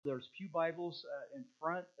There's pew Bibles in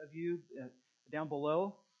front of you, down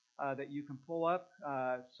below, that you can pull up.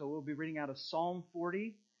 So we'll be reading out of Psalm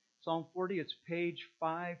 40. Psalm 40, it's page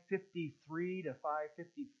 553 to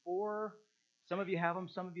 554. Some of you have them,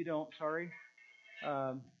 some of you don't, sorry.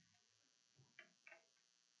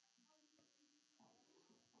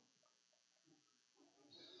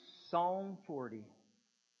 Psalm 40.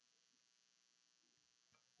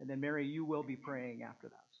 And then, Mary, you will be praying after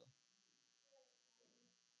that. So.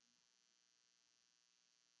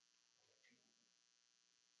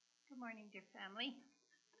 Good morning, dear family.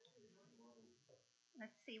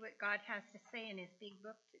 Let's see what God has to say in his big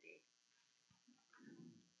book today.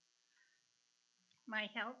 My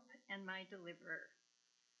help and my deliverer.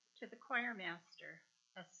 To the choir master,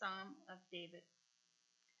 a psalm of David.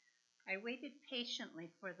 I waited patiently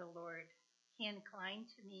for the Lord. He inclined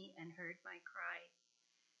to me and heard my cry.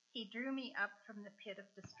 He drew me up from the pit of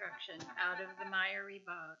destruction, out of the miry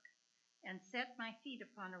bog, and set my feet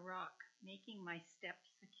upon a rock, making my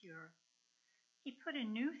steps secure. He put a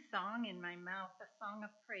new song in my mouth, a song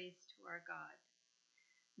of praise to our God.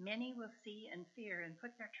 Many will see and fear and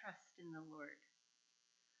put their trust in the Lord.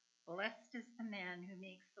 Blessed is the man who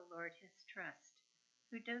makes the Lord his trust,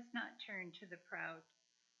 who does not turn to the proud,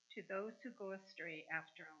 to those who go astray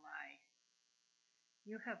after a lie.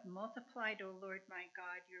 You have multiplied, O Lord my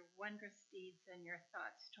God, your wondrous deeds and your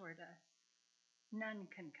thoughts toward us. None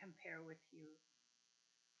can compare with you.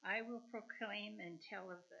 I will proclaim and tell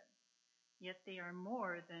of them, yet they are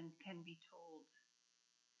more than can be told.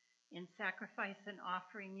 In sacrifice and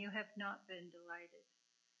offering you have not been delighted,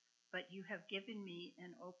 but you have given me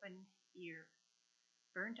an open ear.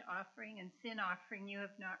 Burnt offering and sin offering you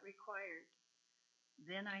have not required.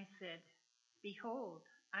 Then I said, Behold,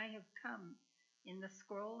 I have come. In the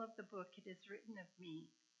scroll of the book it is written of me.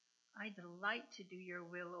 I delight to do your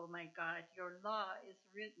will, O my God. Your law is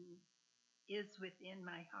within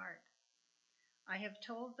my heart. I have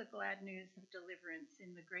told the glad news of deliverance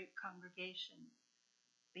in the great congregation.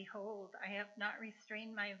 Behold, I have not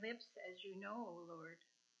restrained my lips, as you know, O Lord.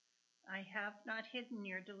 I have not hidden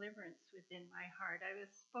your deliverance within my heart. I have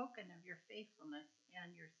spoken of your faithfulness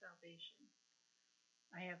and your salvation.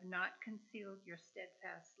 I have not concealed your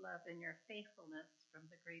steadfast love and your faithfulness from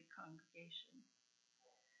the great congregation.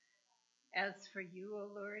 As for you,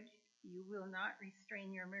 O Lord, you will not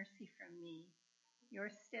restrain your mercy from me.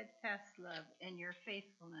 Your steadfast love and your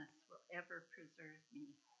faithfulness will ever preserve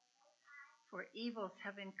me. For evils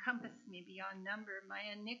have encompassed me beyond number. My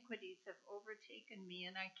iniquities have overtaken me,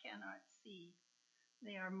 and I cannot see.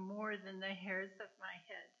 They are more than the hairs of my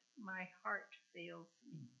head. My heart fails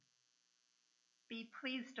me. Be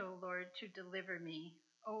pleased, O Lord, to deliver me.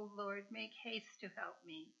 O Lord, make haste to help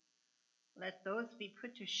me. Let those be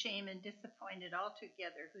put to shame and disappointed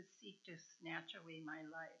altogether who seek to snatch away my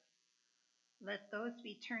life. Let those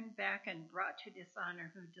be turned back and brought to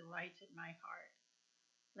dishonor who delight in my heart.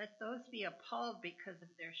 Let those be appalled because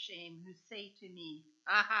of their shame who say to me,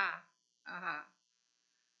 Aha, aha.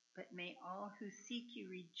 But may all who seek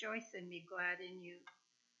you rejoice and be glad in you.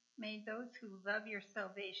 May those who love your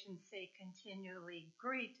salvation say continually,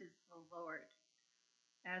 Great is the Lord.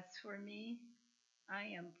 As for me, I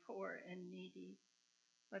am poor and needy,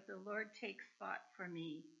 but the Lord takes thought for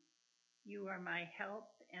me. You are my help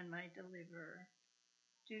and my deliverer.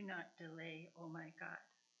 Do not delay, O my God.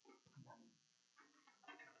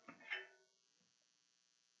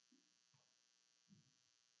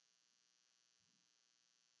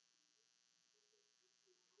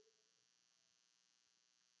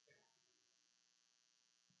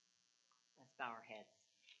 Let's bow our heads.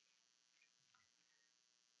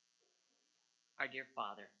 Our dear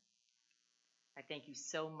Father, I thank you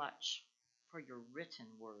so much for your written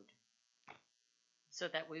word, so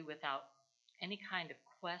that we, without any kind of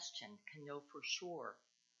question, can know for sure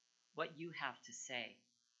what you have to say.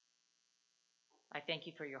 I thank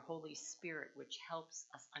you for your Holy Spirit, which helps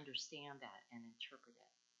us understand that and interpret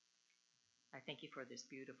it. I thank you for this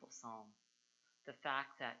beautiful psalm, the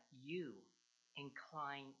fact that you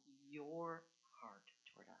incline your heart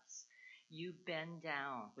toward us. You bend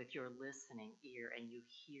down with your listening ear and you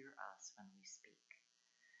hear us when we speak.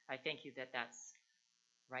 I thank you that that's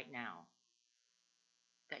right now,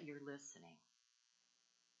 that you're listening,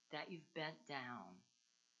 that you've bent down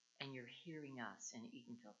and you're hearing us in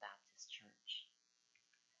Edenville Baptist Church.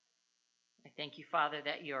 I thank you, Father,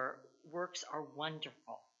 that your works are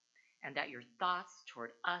wonderful and that your thoughts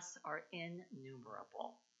toward us are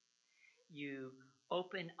innumerable. You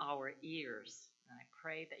open our ears, and I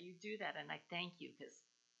pray that you do that, and I thank you because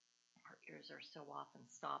our ears are so often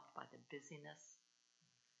stopped by the busyness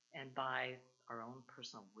and by our own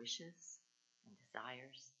personal wishes and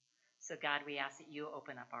desires. So, God, we ask that you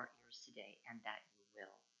open up our ears today and that you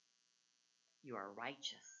will. You are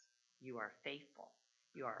righteous. You are faithful.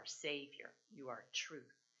 You are our Savior. You are truth.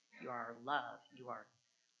 You are our love. You are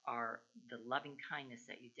the loving kindness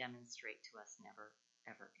that you demonstrate to us never,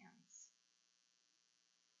 ever ends.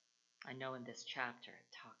 I know in this chapter it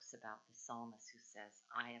talks about the psalmist who says,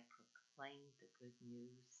 I have proclaimed the good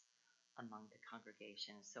news among the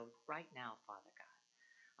congregation. So right now, Father God,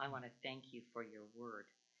 I want to thank you for your word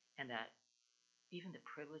and that even the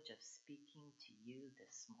privilege of speaking to you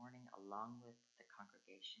this morning along with the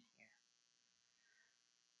congregation here,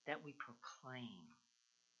 that we proclaim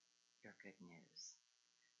your good news,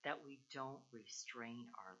 that we don't restrain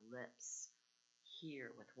our lips here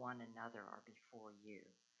with one another or before you,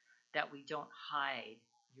 that we don't hide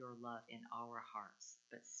your love in our hearts,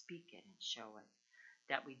 but speak it and show it,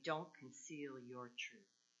 that we don't conceal your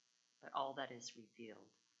truth, but all that is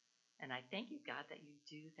revealed. And I thank you, God, that you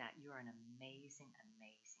do that. You are an amazing,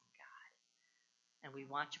 amazing God. And we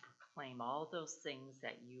want to proclaim all those things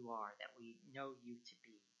that you are, that we know you to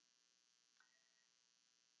be.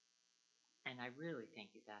 And I really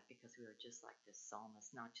thank you that because we are just like this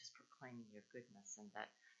psalmist, not just proclaiming your goodness, and that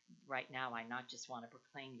right now I not just want to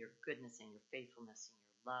proclaim your goodness and your faithfulness and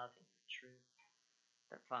your love and your truth,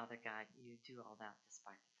 but Father God, you do all that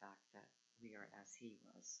despite the fact that we are as he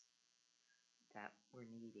was, that we're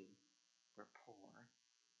needy, we're poor,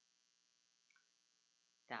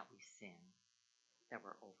 that we sin, that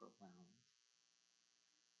we're overwhelmed.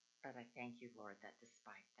 But I thank you, Lord, that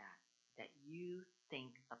despite that you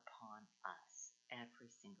think upon us,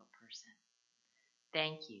 every single person.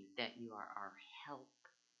 Thank you that you are our help,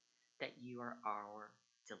 that you are our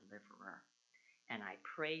deliverer. And I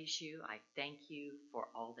praise you. I thank you for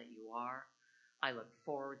all that you are. I look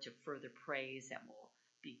forward to further praise that will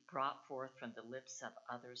be brought forth from the lips of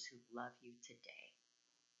others who love you today.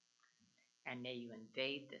 And may you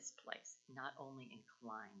invade this place, not only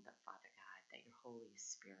incline, but Father God, that your Holy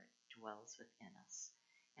Spirit dwells within us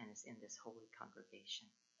and is in this holy congregation.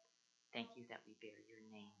 Thank you that we bear your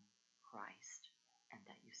name, Christ, and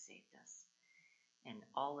that you saved us. And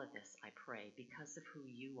all of this, I pray, because of who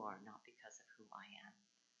you are, not because of who I am.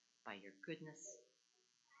 By your goodness,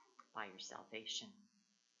 by your salvation,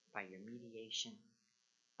 by your mediation,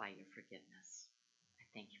 by your forgiveness. I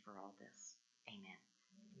thank you for all this. Amen.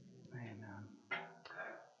 Amen.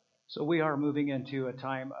 So we are moving into a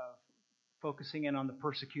time of focusing in on the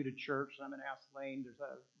persecuted church. I'm going to ask Lane, there's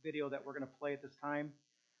a video that we're going to play at this time.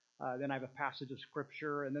 Then I have a passage of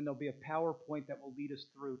scripture, and then there'll be a PowerPoint that will lead us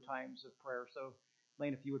through times of prayer. So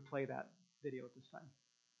Lane, if you would play that video at this time.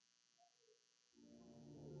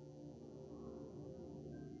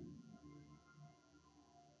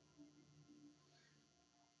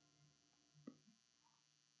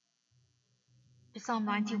 Psalm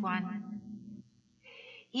 91.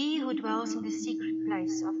 He who dwells in the secret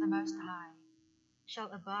place of the Most High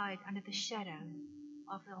shall abide under the shadow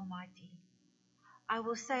of the Almighty. I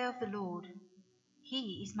will say of the Lord,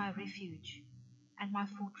 He is my refuge and my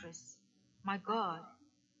fortress, my God.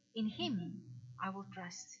 In Him I will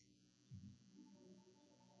trust.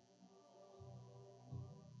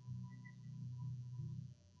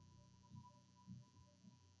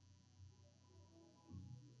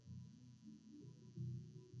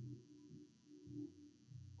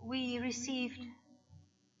 We received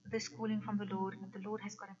this calling from the Lord, but the Lord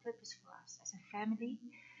has got a purpose for us as a family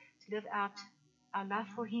to live out our love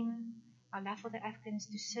for Him, our love for the Africans,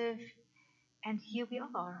 to serve. And here we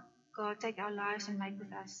are. God, take our lives and make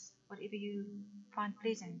with us whatever you find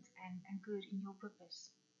pleasant and good in your purpose.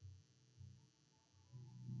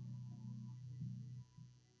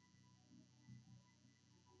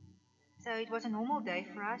 So it was a normal day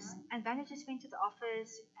for us, and Daniel just went to the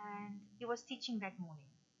office and he was teaching that morning.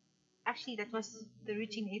 Actually, that was the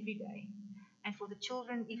routine every day. And for the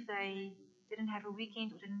children, if they didn't have a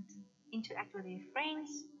weekend or didn't interact with their friends,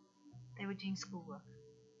 they were doing schoolwork.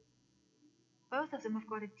 Both of them have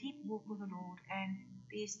got a deep walk with the Lord, and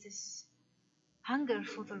there's this hunger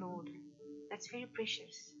for the Lord that's very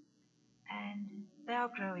precious. And they are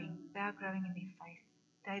growing in their faith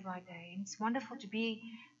day by day. And it's wonderful to be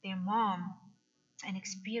their mom and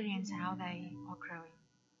experience how they are growing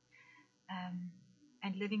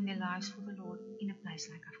and living their lives for the Lord in a place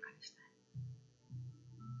like Afghanistan.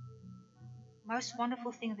 Most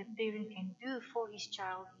wonderful thing that a parent can do for his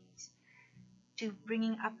child is to bring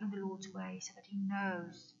him up in the Lord's way so that he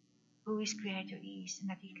knows who his Creator is and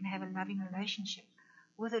that he can have a loving relationship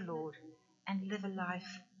with the Lord and live a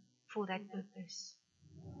life for that purpose.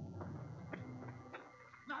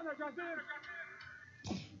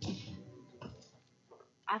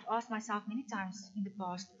 I've asked myself many times in the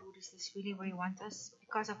past, Lord, is this really where you want us?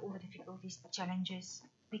 Because of all the difficulties, the challenges,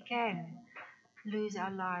 we can lose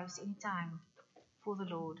our lives in time for the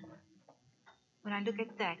Lord. When I look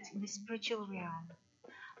at that in the spiritual realm,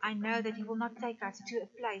 I know that He will not take us to a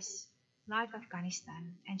place like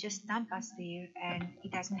Afghanistan and just dump us there, and He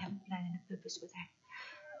doesn't have a plan and a purpose with that.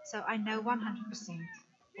 So I know 100%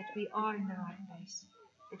 that we are in the right place,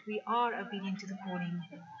 that we are obedient to the calling.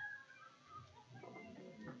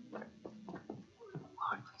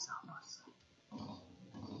 Lord, please help us.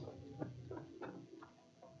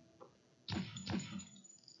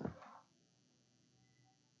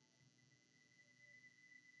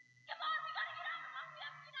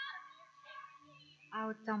 I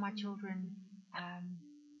would tell my children,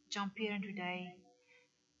 John Parent today,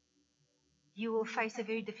 you will face a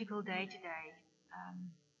very difficult day today,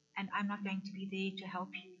 and I'm not going to be there to help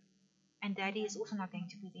you. And Daddy is also not going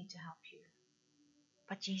to be there to help you.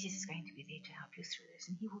 But Jesus is going to be there to help you through this,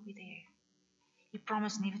 and He will be there. He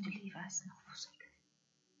promised never to leave us nor forsake us.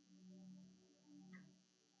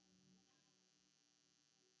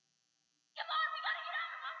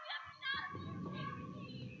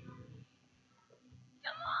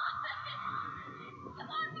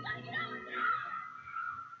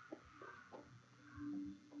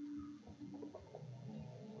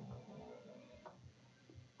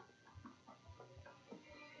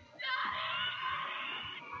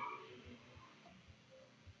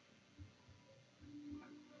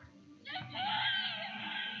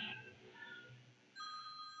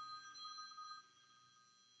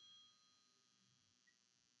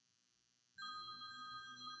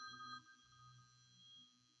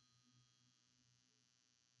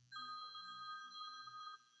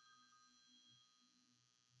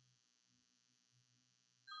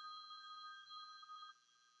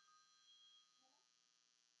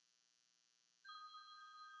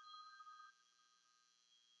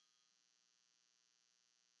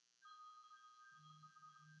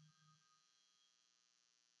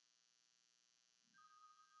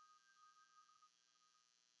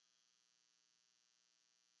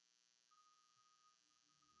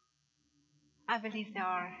 I believe they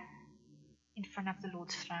are in front of the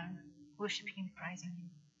Lord's throne, worshiping and praising Him,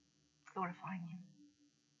 glorifying Him.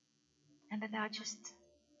 And that they are just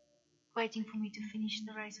waiting for me to finish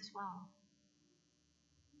the race as well.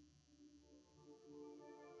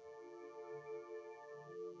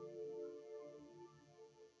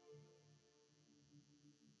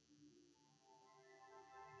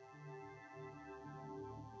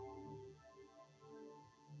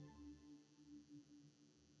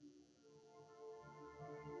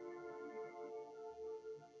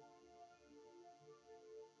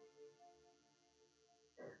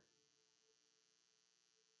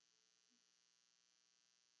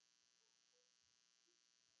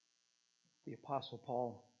 The Apostle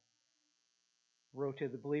Paul wrote to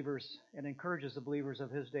the believers and encourages the believers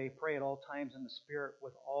of his day, pray at all times in the Spirit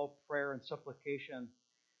with all prayer and supplication.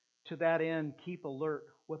 To that end, keep alert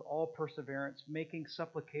with all perseverance, making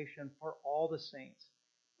supplication for all the saints,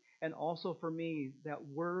 and also for me, that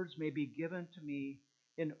words may be given to me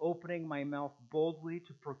in opening my mouth boldly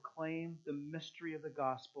to proclaim the mystery of the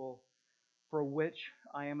gospel, for which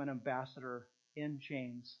I am an ambassador in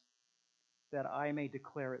chains, that I may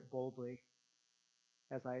declare it boldly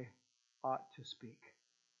as I ought to speak.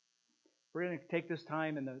 We're going to take this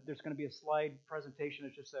time, and there's going to be a slide presentation.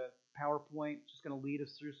 It's just a PowerPoint. It's just going to lead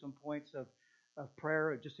us through some points of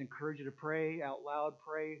prayer. I just encourage you to pray out loud.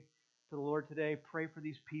 Pray to the Lord today. Pray for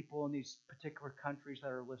these people in these particular countries that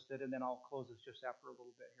are listed, and then I'll close this just after a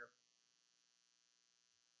little bit here.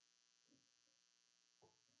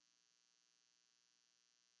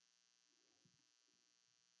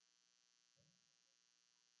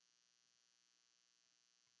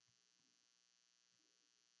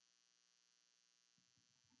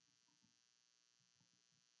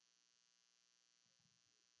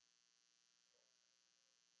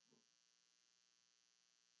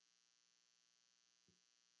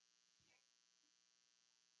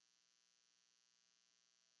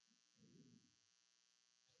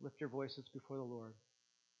 Lift your voices before the Lord.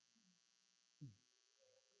 Oh,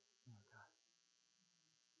 God.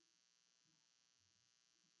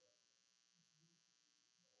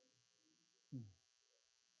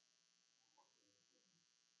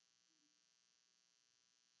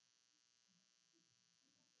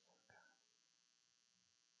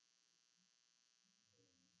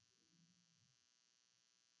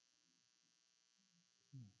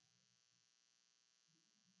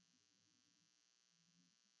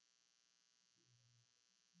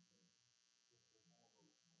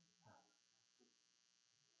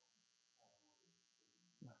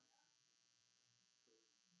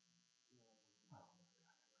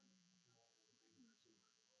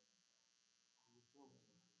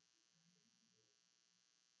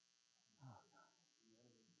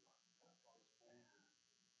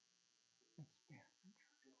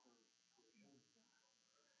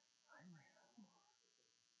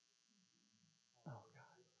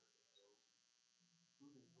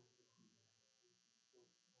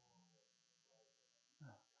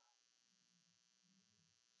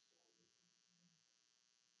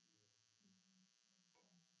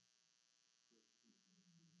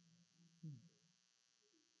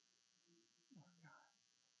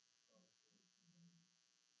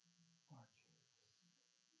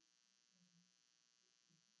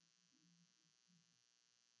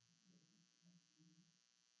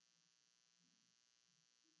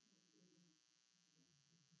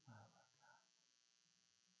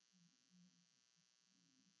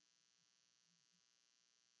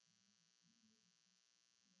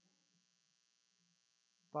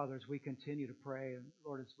 Father, as we continue to pray, and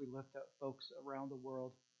Lord, as we lift up folks around the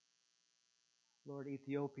world, Lord,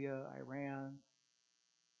 Ethiopia, Iran,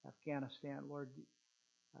 Afghanistan, Lord,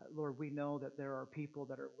 we know that there are people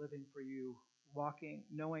that are living for you, walking,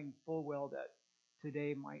 knowing full well that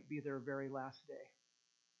today might be their very last day.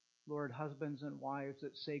 Lord, husbands and wives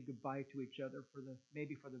that say goodbye to each other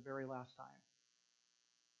maybe for the very last time.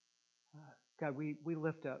 God, we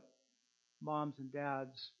lift up moms and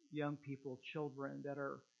dads, young people, children that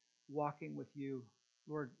are walking with you,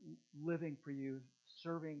 Lord, living for you,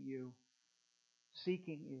 serving you,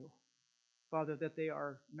 seeking you. Father, that they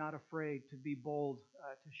are not afraid to be bold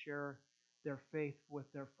to share their faith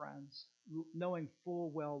with their friends, knowing full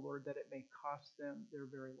well, Lord, that it may cost them their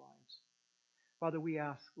very lives. Father, we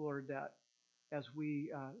ask, Lord, that as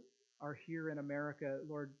we are here in America,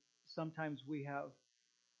 Lord, sometimes we have,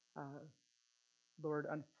 Lord,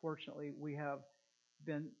 unfortunately, we have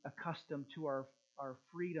been accustomed to our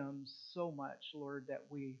freedoms so much, Lord, that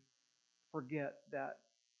we forget that,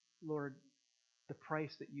 Lord, the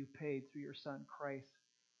price that you paid through your Son, Christ,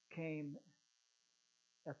 came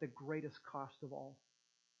at the greatest cost of all.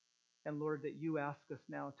 And Lord, that you ask us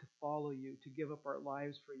now to follow you, to give up our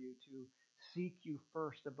lives for you, to seek you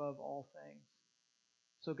first above all things.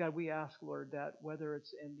 So God, we ask, Lord, that whether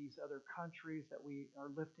it's in these other countries that we are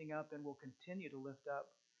lifting up and will continue to lift up,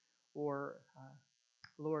 or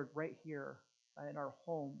Lord, right here in our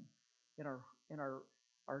home, in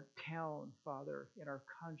our town, Father, in our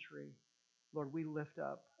country, Lord, we lift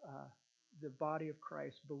up the body of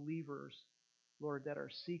Christ, believers, Lord, that are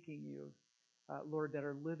seeking you, Lord, that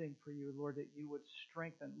are living for you, Lord, that you would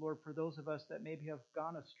strengthen. Lord, for those of us that maybe have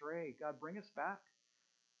gone astray, God, bring us back.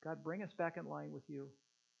 God, bring us back in line with you.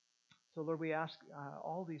 So, Lord, we ask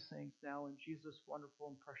all these things now in Jesus' wonderful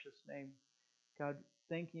and precious name. God,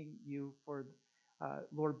 thanking you for,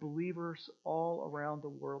 Lord, believers all around the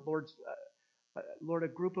world. Lord, a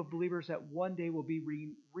group of believers that one day will be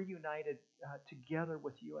reunited together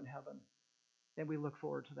with you in heaven. And we look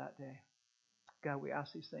forward to that day. God, we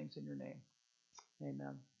ask these things in your name. Amen.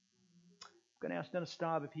 I'm going to ask Dennis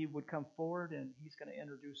Staub if he would come forward, and he's going to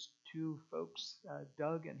introduce two folks,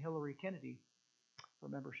 Doug and Hillary Kennedy, for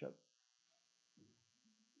membership.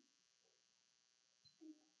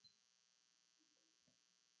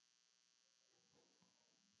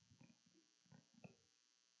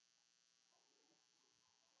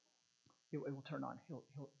 It will turn on.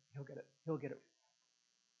 He'll get it. He'll get it.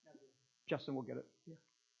 Justin will get it. Yeah.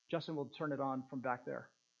 Justin will turn it on from back there.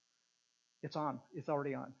 It's on. It's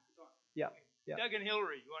already on. It's on. Yeah. Yeah. Doug and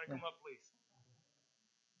Hillary, you want to come up, please?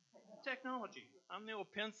 Technology. I'm the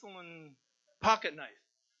old pencil and pocket knife.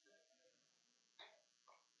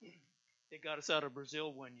 They got us out of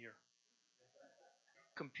Brazil one year.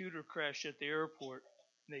 Computer crashed at the airport.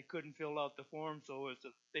 And they couldn't fill out the form, so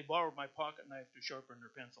they borrowed my pocket knife to sharpen their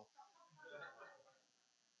pencil.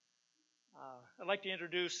 I'd like to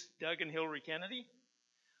introduce Doug and Hillary Kennedy.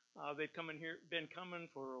 They've been coming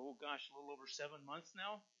for, a little over 7 months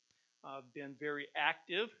now. Been very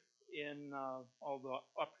active in all the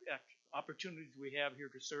opportunities we have here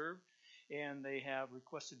to serve, and they have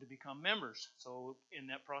requested to become members. So in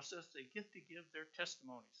that process, they get to give their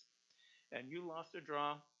testimonies. And you lost a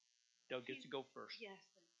draw. Doug gets to go first. Yes.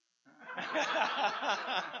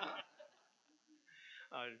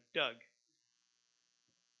 Doug.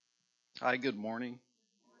 Hi, good morning.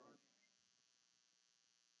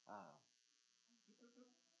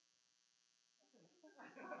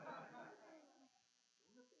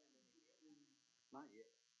 Not yet.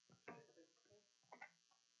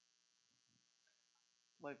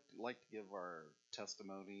 Like to give our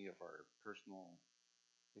testimony of our personal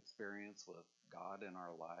experience with God in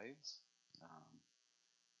our lives.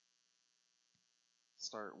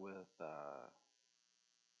 Start with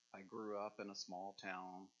I grew up in a small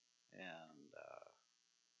town and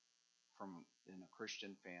in a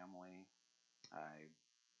Christian family. I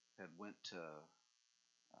had went to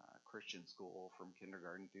Christian school from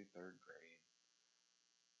kindergarten through third grade.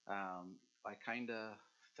 I kind of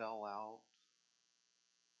fell out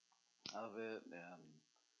of it and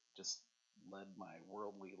just led my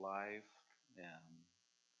worldly life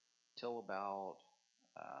till about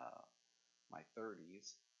my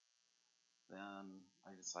 30s. Then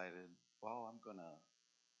I decided, well, I'm going to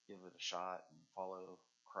give it a shot and follow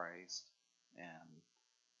Christ, and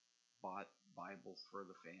bought Bibles for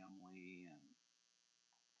the family,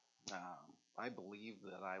 and I believe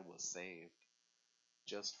that I was saved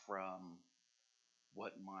just from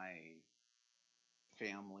what my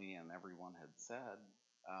family and everyone had said.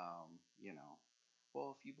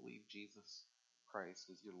 Well, if you believe Jesus Christ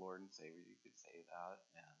is your Lord and Savior, you could say that.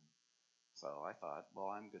 And So I thought, well,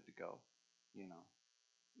 I'm good to go, you know.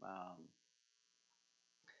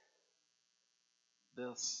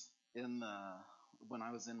 When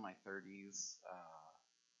I was in my 30s,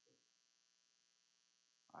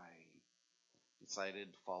 I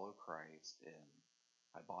decided to follow Christ, and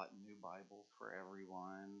I bought new Bibles for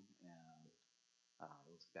everyone, and I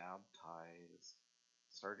was baptized,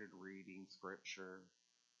 started reading scripture,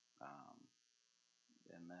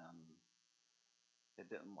 and then it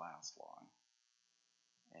didn't last long.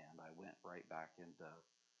 And I went right back into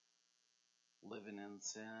living in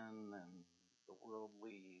sin and the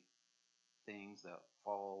worldly things that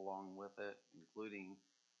follow along with it, including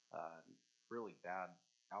really bad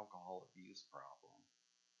alcohol abuse problem.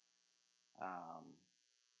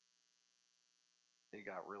 It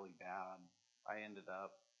got really bad. I ended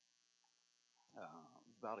up,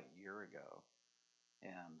 about a year ago,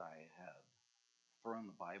 and I had thrown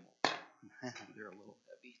the Bible. They're a little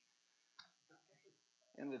heavy.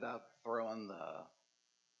 Ended up throwing the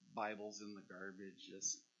Bibles in the garbage,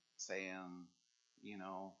 just saying, you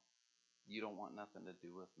know, you don't want nothing to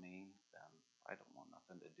do with me, then I don't want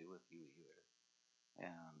nothing to do with you either.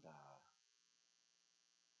 And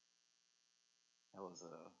that was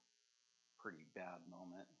a pretty bad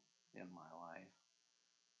moment in my life.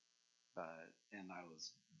 And I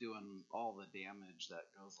was doing all the damage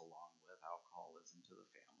that goes along with alcoholism to the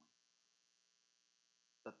family.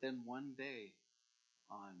 But then one day,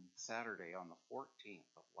 on Saturday, on the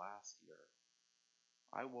 14th of last year,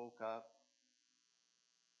 I woke up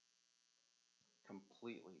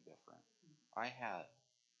completely different. I had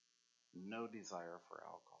no desire for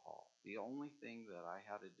alcohol. The only thing that I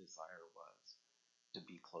had a desire was to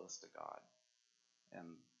be close to God.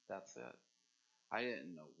 And that's it. I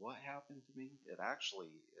didn't know what happened to me. It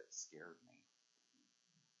scared me.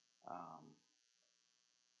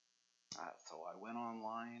 So I went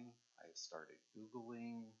online. I started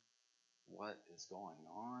Googling what is going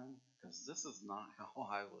on, because this is not how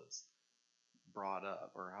I was brought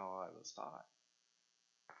up or how I was taught.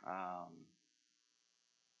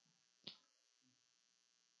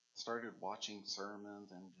 Started watching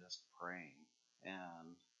sermons and just praying,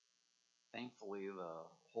 and thankfully the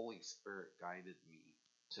Holy Spirit guided me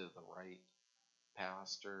to the right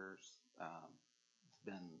pastors.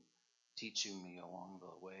 Been teaching me along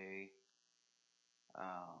the way,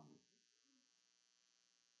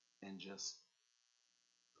 and just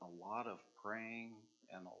a lot of praying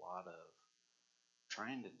and a lot of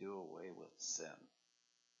trying to do away with sin.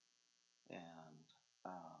 And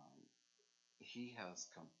he has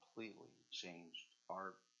completely changed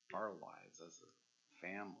our lives as a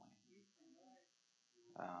family.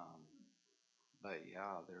 But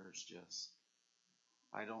yeah, there's just,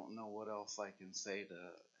 I don't know what else I can say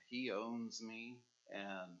he owns me,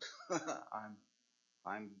 and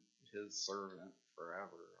I'm his servant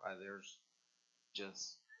forever.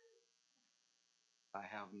 I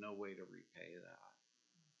have no way to repay that.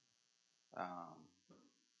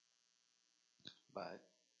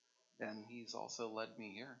 And he's also led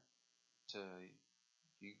me here to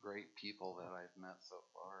you great people that I've met so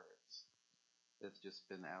far. It's just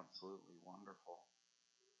been absolutely wonderful.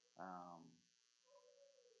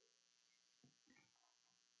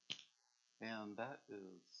 And that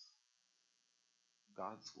is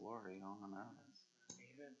God's glory on us.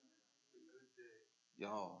 Amen.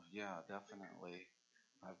 Oh, yeah, definitely.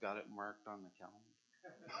 I've got it marked on the calendar.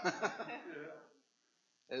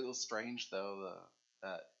 It was strange, though,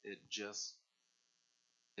 that it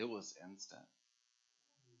was instant.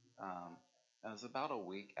 It was about a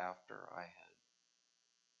week after I had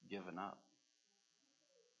given up.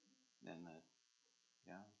 And it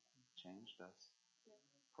changed us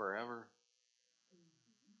forever.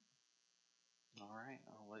 All right,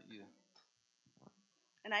 I'll let you.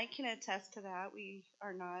 And I can attest to that. We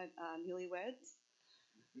are not newlyweds.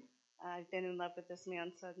 I've been in love with this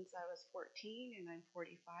man since I was 14, and I'm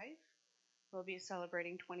 45. We'll be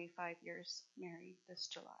celebrating 25 years married this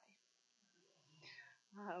July.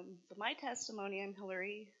 So my testimony, I'm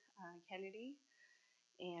Hillary Kennedy,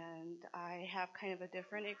 and I have kind of a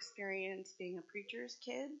different experience being a preacher's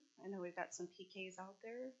kid. I know we've got some PKs out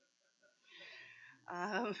there.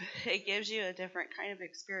 It gives you a different kind of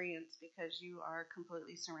experience because you are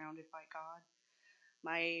completely surrounded by God.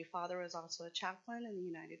 My father was also a chaplain in the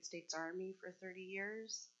United States Army for 30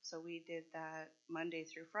 years, so we did that Monday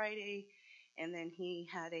through Friday, and then he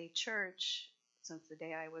had a church since the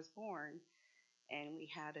day I was born, and we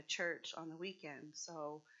had a church on the weekend,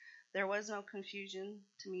 so there was no confusion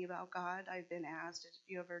to me about God. I've been asked, have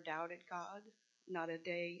you ever doubted God? Not a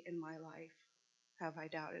day in my life have I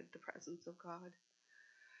doubted the presence of God.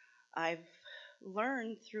 I've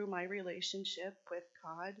learned through my relationship with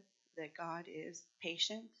God that God is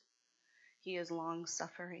patient. He is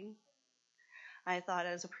long-suffering. I thought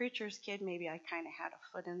as a preacher's kid, maybe I kind of had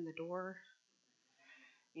a foot in the door.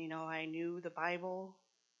 You know, I knew the Bible.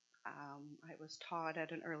 I was taught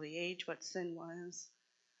at an early age what sin was.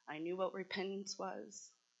 I knew what repentance was.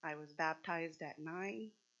 I was baptized at 9.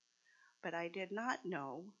 But I did not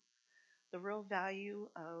know the real value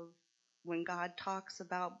of when God talks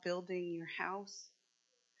about building your house.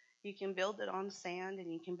 You can build it on sand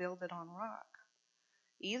and you can build it on rock.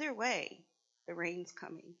 Either way, the rain's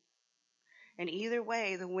coming. And either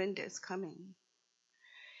way, the wind is coming.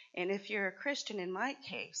 And if you're a Christian, in my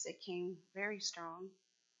case, it came very strong.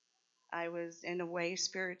 I was, in a way,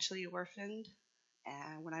 spiritually orphaned.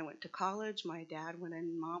 And when I went to college, my dad went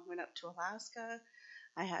and mom went up to Alaska.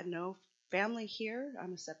 I had no family here.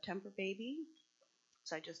 I'm a September baby.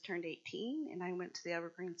 So I just turned 18, and I went to the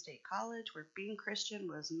Evergreen State College, where being Christian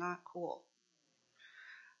was not cool.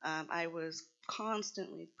 I was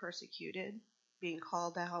constantly persecuted, being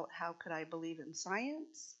called out. How could I believe in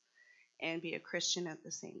science and be a Christian at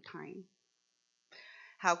the same time?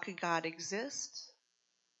 How could God exist,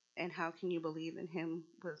 and how can you believe in him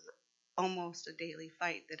was almost a daily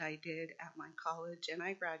fight that I did at my college, and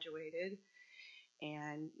I graduated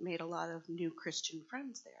and made a lot of new Christian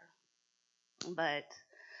friends there. But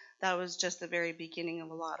that was just the very beginning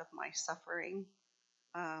of a lot of my suffering.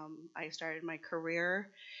 I started my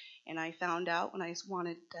career, and I found out when I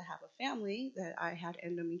wanted to have a family that I had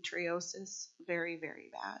endometriosis, very,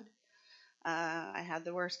 very bad. I had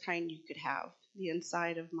the worst kind you could have. The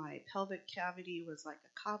inside of my pelvic cavity was like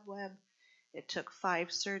a cobweb. It took 5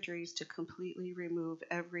 surgeries to completely remove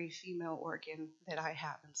every female organ that I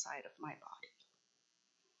have inside of my body.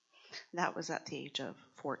 That was at the age of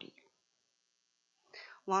 40.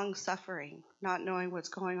 Long suffering, not knowing what's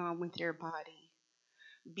going on with your body,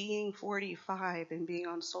 being 45 and being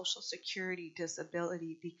on Social Security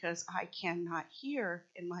disability because I cannot hear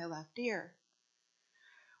in my left ear.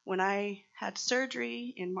 When I had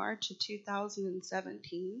surgery in March of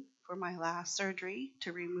 2017 for my last surgery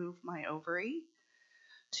to remove my ovary,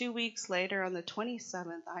 2 weeks later on the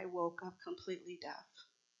 27th, I woke up completely deaf.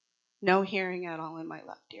 No hearing at all in my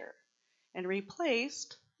left ear. And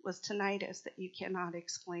replaced was tinnitus that you cannot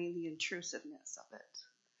explain the intrusiveness of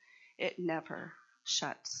it. It never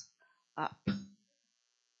shuts up.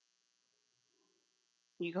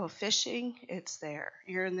 You go fishing, it's there.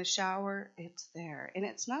 You're in the shower, it's there. And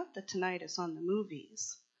it's not the tinnitus on the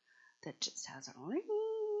movies that just has a ring.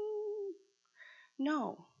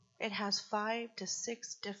 No, it has 5 to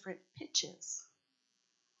 6 different pitches.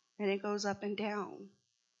 And it goes up and down,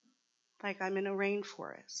 like I'm in a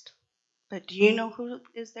rainforest. But do you know who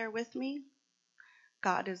is there with me?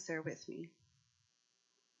 God is there with me.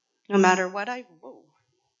 No matter what I've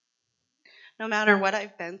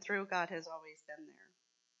been through, God has always been there.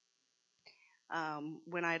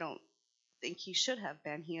 When I don't think he should have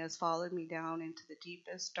been, he has followed me down into the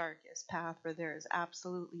deepest, darkest path where there is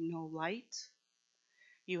absolutely no light.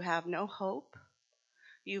 You have no hope.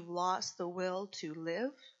 You've lost the will to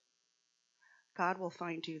live. God will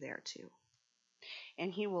find you there too.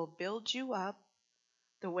 And he will build you up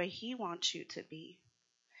the way he wants you to be.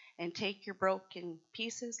 And take your broken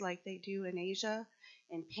pieces like they do in Asia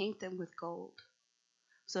and paint them with gold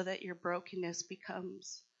so that your brokenness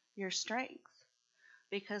becomes your strength.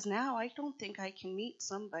 Because now I don't think I can meet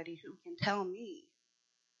somebody who can tell me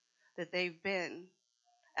that they've been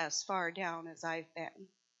as far down as I've been.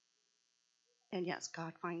 And yes,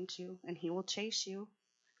 God finds you and he will chase you.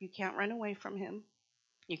 You can't run away from him.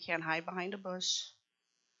 You can't hide behind a bush.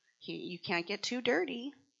 You can't get too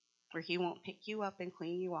dirty where he won't pick you up and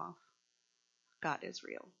clean you off. God is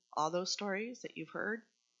real. All those stories that you've heard,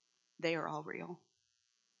 they are all real.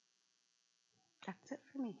 That's it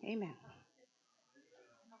for me. Amen.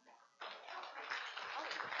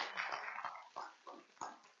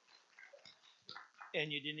 And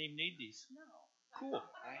you didn't even need these? No. Cool.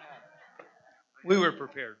 I had. We were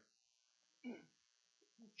prepared.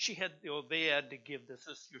 They had to give this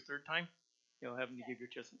is your 3rd time. Having to give your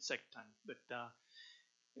test the 2nd time. But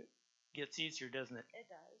it gets easier, doesn't it? It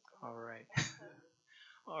does. All right.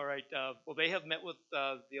 All right. Well, they have met with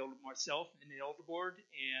myself and the elder board,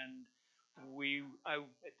 and I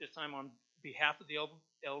at this time on behalf of the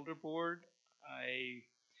elder board, I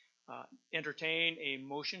entertain a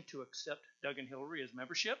motion to accept Doug and Hillary as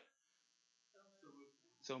membership.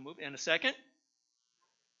 So moved. And a second?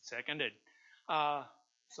 Seconded.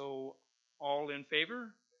 So all in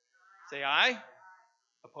favor? Say aye.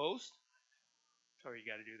 Opposed? Sorry,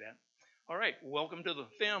 you got to do that. All right. Welcome to the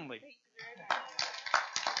family.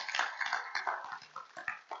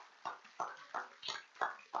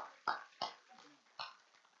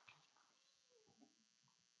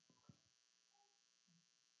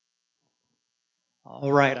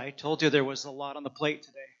 All right, I told you there was a lot on the plate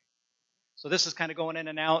today. So this is kind of going in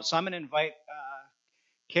and out. So I'm going to invite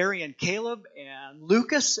Carrie and Caleb and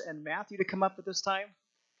Lucas and Matthew to come up at this time.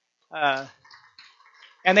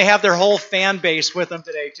 And they have their whole fan base with them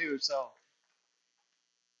today too. So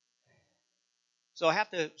I have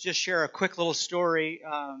to just share a quick little story.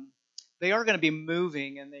 They are going to be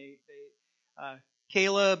moving, and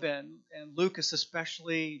Caleb and Lucas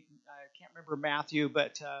especially, I can't remember Matthew,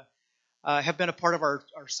 but have been a part of our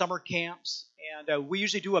summer camps. And we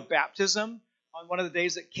usually do a baptism on one of the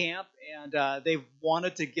days at camp, and they've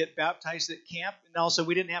wanted to get baptized at camp. And also,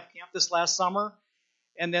 we didn't have camp this last summer,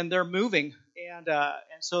 and then they're moving. And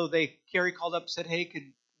so Carrie called up and said, hey,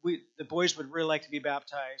 the boys would really like to be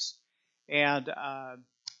baptized. And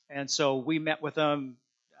so we met with them.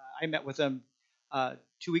 I met with them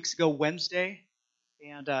 2 weeks ago, Wednesday.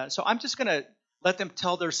 And so I'm just going to let them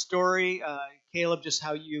tell their story. Caleb, just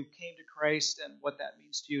how you came to Christ and what that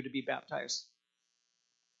means to you to be baptized.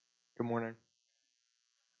 Good morning.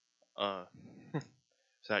 So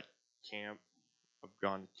at camp, I've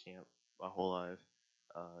gone to camp my whole life.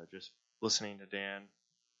 Just listening to Dan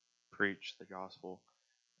preach the gospel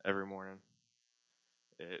every morning.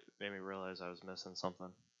 It made me realize I was missing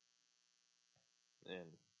something. And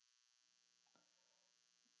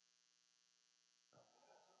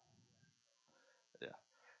yeah.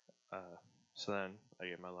 So then I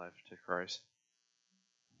gave my life to Christ.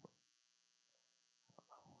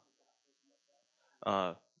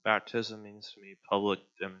 Baptism means to me public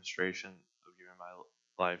demonstration of giving my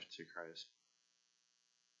life to Christ.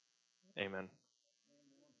 Amen.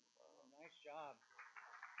 Nice job.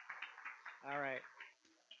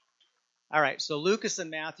 All right. So Lucas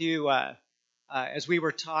and Matthew, as we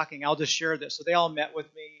were talking, I'll just share this. So they all met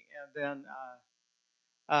with me, and then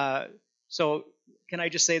so can I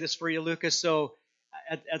just say this for you, Lucas? So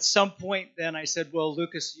at some point, then I said, well,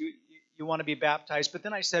 Lucas, you want to be baptized, but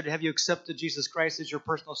then I said, have you accepted Jesus Christ as your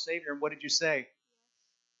personal Savior? And what did you say?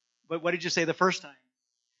 But what did you say the first time?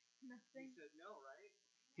 Nothing. You said no,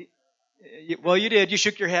 right? Well, you did. You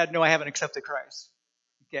shook your head. No, I haven't accepted Christ.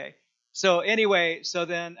 Okay. So anyway, so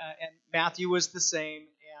then and Matthew was the same,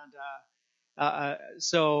 and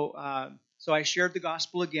so I shared the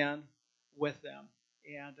gospel again with them,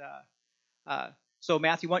 and so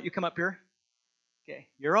Matthew, why don't you come up here? Okay,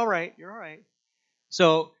 you're all right.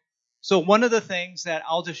 So one of the things that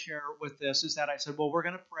I'll just share with this is that I said, well, we're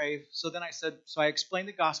going to pray. So then I explained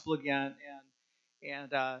the gospel again,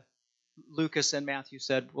 and Lucas and Matthew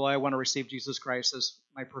said, well, I want to receive Jesus Christ as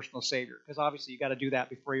my personal Savior, because obviously you got to do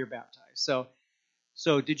that before you're baptized.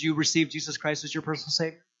 So did you receive Jesus Christ as your personal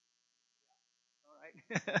Savior? All right.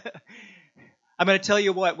 I'm going to tell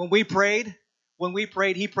you what, when we prayed,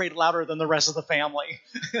 he prayed louder than the rest of the family.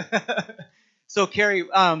 So Carrie,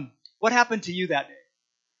 what happened to you that day?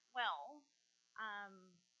 Well,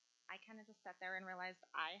 I kind of just sat there and realized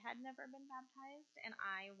I had never been baptized, and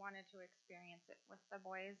I wanted to experience it with the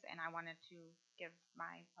boys, and I wanted to give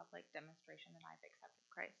my public demonstration that I've accepted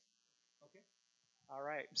Christ. Okay. All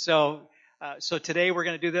right. So today we're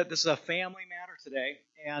going to do that. This is a family matter today,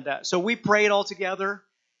 and so we prayed all together,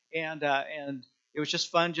 and it was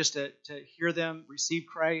just fun just to hear them receive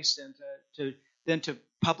Christ and to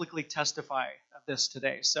publicly testify of this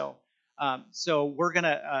today. So we're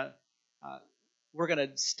gonna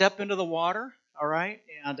step into the water. All right,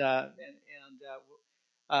 and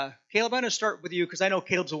Caleb, I'm going to start with you because I know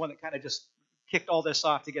Caleb's the one that kind of just kicked all this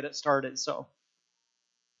off to get it started. So. All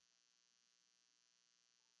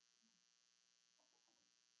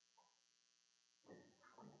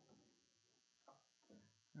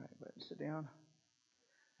right, go ahead and sit down.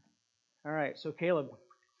 All right, so Caleb,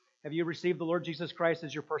 have you received the Lord Jesus Christ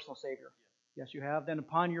as your personal Savior? Yes, you have. Then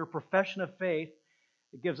upon your profession of faith,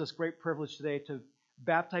 it gives us great privilege today to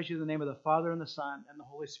baptize you in the name of the Father and the Son and the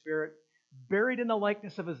Holy Spirit, buried in the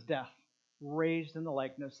likeness of his death, raised in the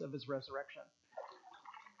likeness of his resurrection.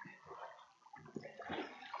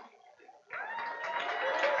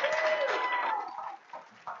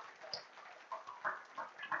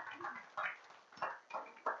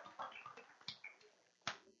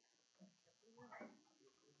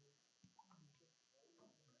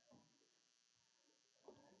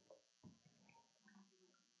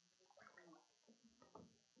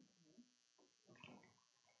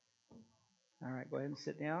 All right, go ahead and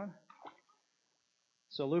sit down.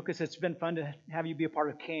 So, Lucas, it's been fun to have you be a part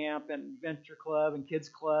of camp and Venture Club and Kids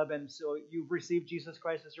Club, and so you've received Jesus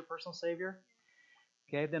Christ as your personal Savior?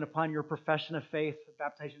 Okay, then upon your profession of faith,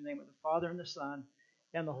 baptize you in the name of the Father and the Son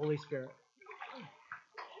and the Holy Spirit.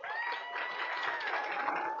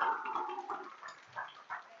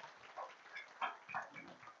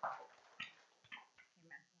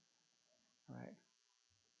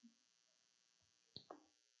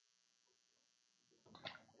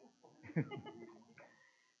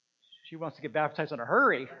 She wants to get baptized in a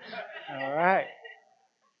hurry. All right.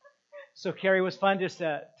 So, Carrie, it was fun just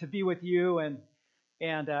to be with you and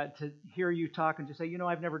to hear you talk and just say,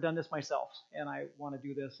 I've never done this myself, and I want to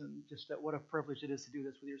do this, and just what a privilege it is to do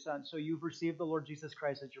this with your son. So you've received the Lord Jesus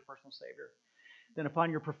Christ as your personal Savior. Then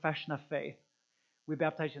upon your profession of faith, we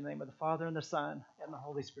baptize you in the name of the Father and the Son and the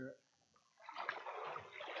Holy Spirit.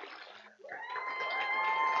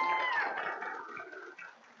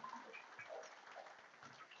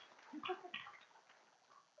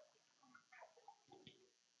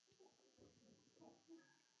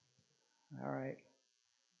 All right.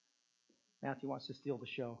 Matthew wants to steal the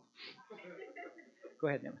show. Go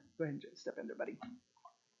ahead, Nima. Go ahead and step in there, buddy.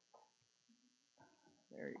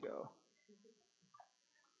 There you go.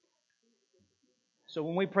 So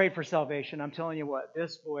when we prayed for salvation, I'm telling you what,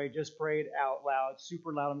 this boy just prayed out loud,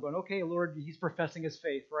 super loud. I'm going, okay, Lord, he's professing his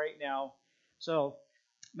faith right now. So,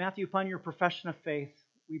 Matthew, upon your profession of faith,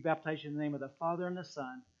 we baptize you in the name of the Father and the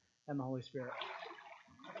Son and the Holy Spirit.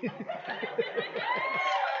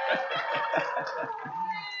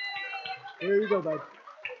 There you go, bud.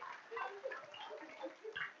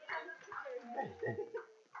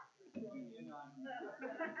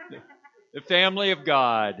 The family of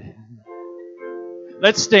God.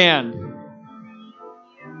 Let's stand.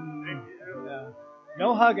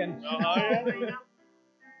 No hugging. No hugging.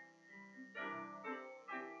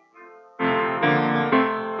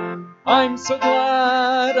 I'm so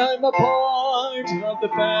glad I'm a part of the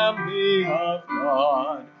family of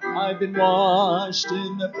God. I've been washed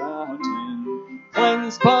in the fountain,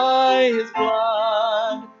 cleansed by His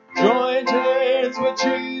blood, joined hands with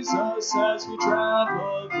Jesus as we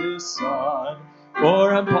travel this sod.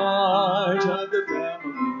 For I'm part of the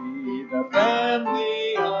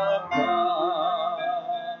family of God.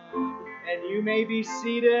 And you may be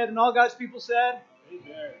seated. And all God's people said?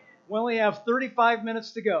 Amen. We only have 35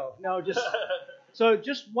 minutes to go. No,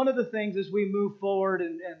 just one of the things as we move forward,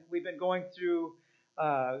 and we've been going through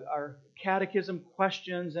our catechism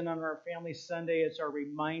questions, and on our Family Sunday, it's our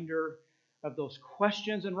reminder of those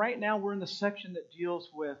questions. And right now we're in the section that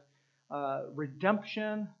deals with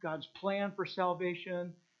redemption, God's plan for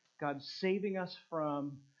salvation, God saving us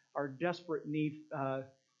from our desperate need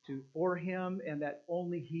for Him, and that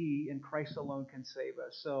only He and Christ alone can save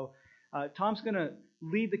us. So Tom's going to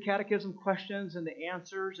lead the catechism questions and the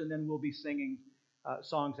answers, and then we'll be singing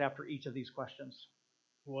songs after each of these questions.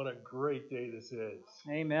 What a great day this is.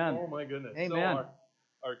 Amen. Oh my goodness. Amen. So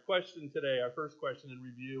our question today, our first question in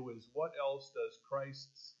review is, what else does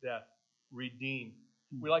Christ's death redeem?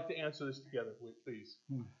 We'd like to answer this together, please.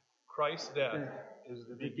 Christ's death is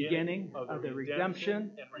the beginning of the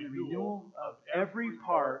redemption and renewal of every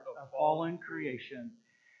part of fallen creation,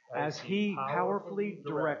 as He powerfully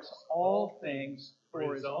directs all things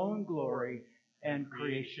for His own glory and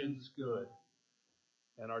creation's good.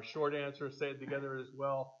 And our short answer, say it together as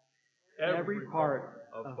well, every part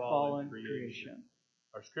of fallen creation.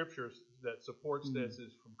 Our scriptures that supports this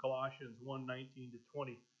is from Colossians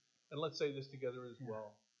 1:19-20. And let's say this together as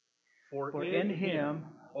well. For in Him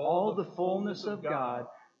all the fullness of God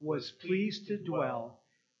was pleased to dwell,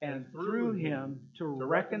 and through Him to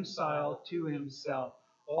reconcile to Himself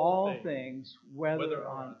all things, whether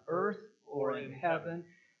on earth or in heaven,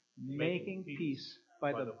 making peace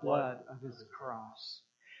by the blood of His cross.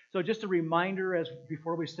 So just a reminder,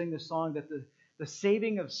 before we sing this song, that the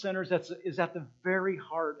saving of sinners is at the very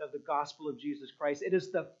heart of the gospel of Jesus Christ. It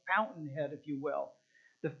is the fountainhead, if you will.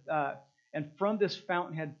 And from this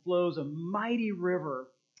fountainhead flows a mighty river,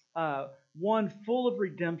 one full of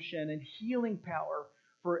redemption and healing power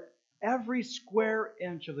for every square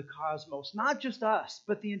inch of the cosmos. Not just us,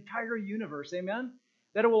 but the entire universe. Amen?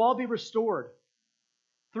 That it will all be restored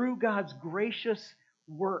through God's gracious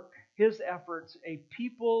work, His efforts. A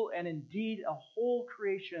people and indeed a whole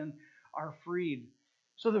creation are freed.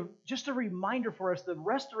 So just a reminder for us, the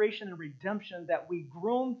restoration and redemption that we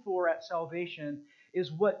groan for at salvation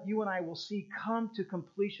is what you and I will see come to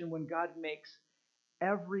completion when God makes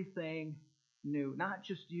everything new. Not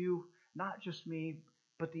just you, not just me,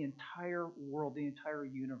 but the entire world, the entire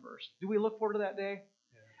universe. Do we look forward to that day?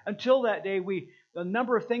 Yeah. Until that day, a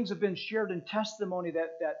number of things have been shared in testimony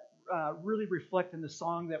that really reflect in the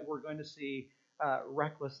song that we're going to see,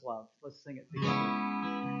 Reckless Love. Let's sing it together.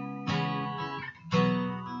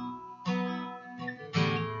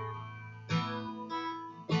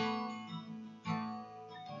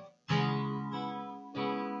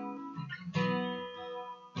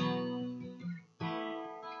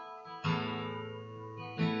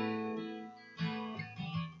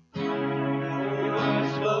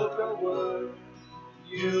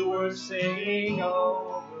 Singing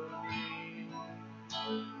over me.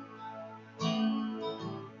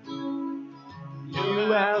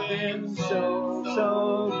 been so,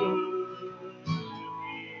 so good.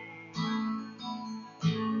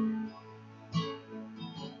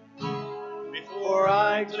 Before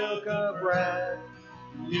I took a breath,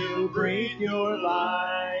 you breathed your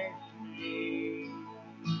life to me.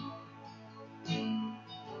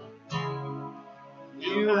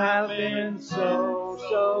 You have been so,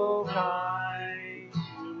 so kind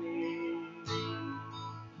to me.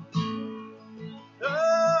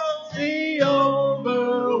 Oh, the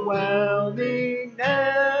overwhelming,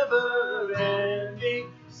 never-ending,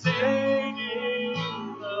 saving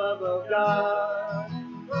love of God.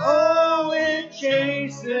 Oh, it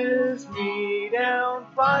chases me down,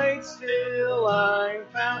 fights till I'm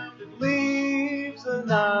found, and leaves the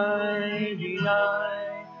 99.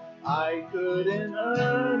 I couldn't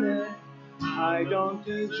earn it, I don't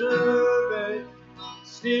deserve it,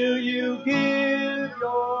 still you give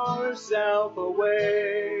yourself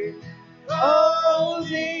away. Oh,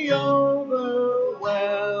 the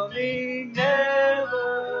overwhelming,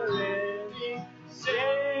 never-ending,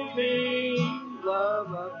 saving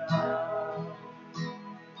love of God.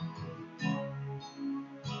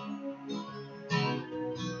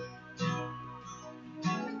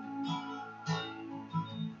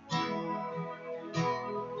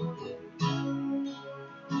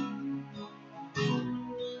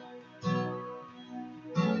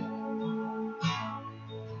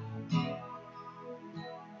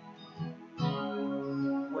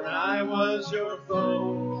 When I was your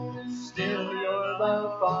foe, still your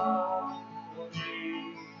love fought for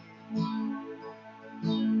me.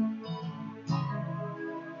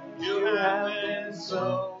 You have been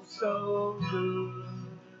so, so good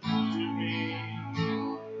to me.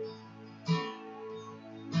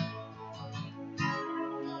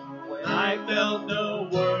 When I felt no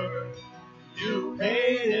worth, you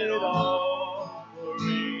paid it all for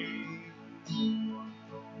me.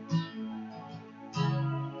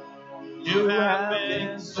 You have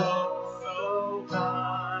been so, so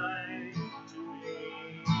kind to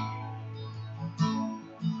me.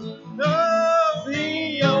 Oh,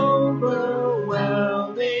 the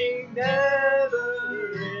overwhelming,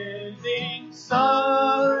 never-ending,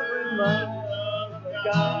 sovereign love of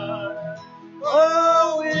God.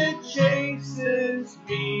 Oh, it chases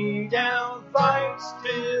me down, fights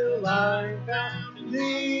till I'm found, and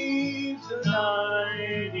leaves the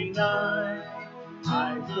 99.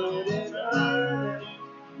 I couldn't earn it,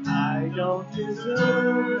 I don't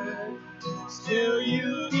deserve it, still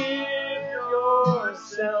you give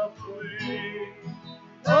yourself away.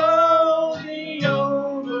 Oh, the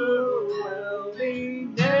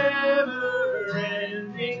overwhelming,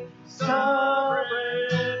 never-ending,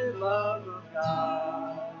 sovereign love of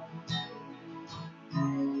God.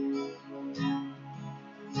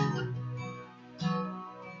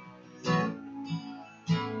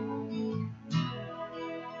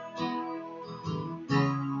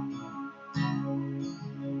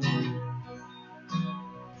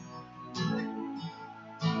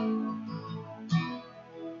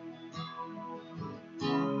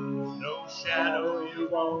 No shadow you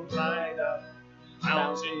won't light up,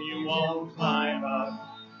 mountain you won't climb up,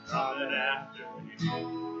 coming after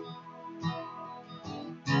you.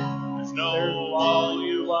 There's no wall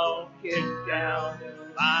you won't kick down,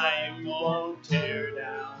 lie you won't tear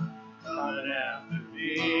down, coming after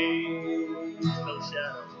me. No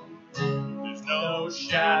shadow. There's no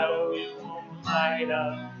shadow you won't light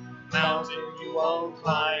up, mountain you won't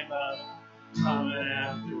climb up, coming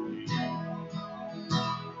after me.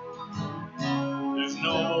 There's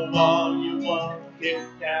no wall you won't kick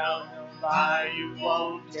down, no lie you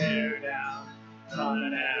won't tear down,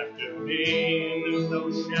 coming after me. There's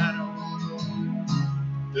no shadow.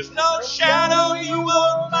 There's no shadow you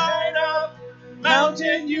won't light up,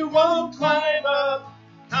 mountain you won't climb up,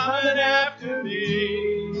 coming after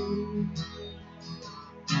me.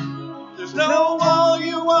 There's no wall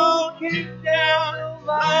you won't kick down, no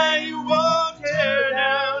lie you won't tear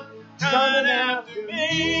down, coming after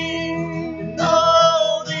me.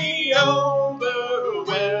 Oh, the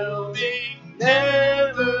overwhelming,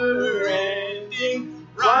 never-ending,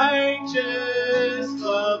 righteous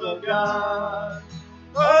love of God.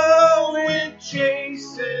 Oh, it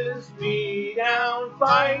chases me down,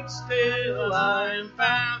 fights till I'm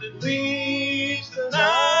found, and leaves the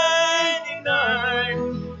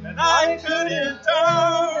 99. And I couldn't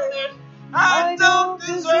earn it, I don't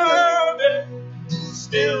deserve it,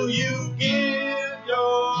 still you give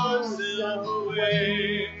yourself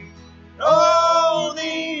away. Oh,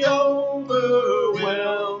 the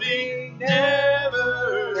overwhelming,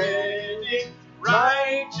 never-ending,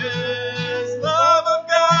 righteous love of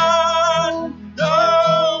God.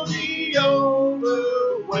 Oh, the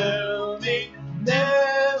overwhelming,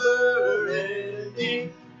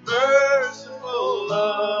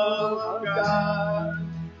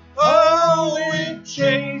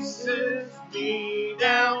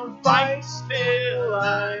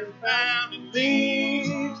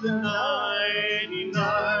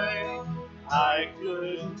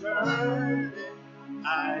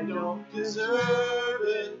 deserve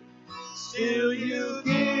it, still you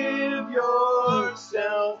give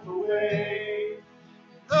yourself away.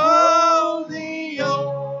 Oh, the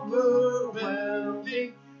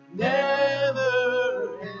overwhelming,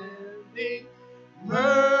 never-ending,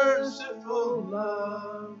 merciful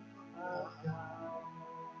love of God.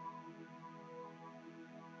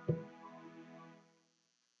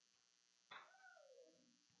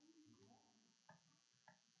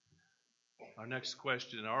 Our next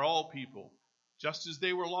question, are all people, just as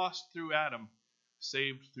they were lost through Adam,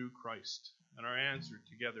 saved through Christ? And our answer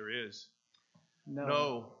together is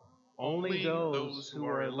no. Only those who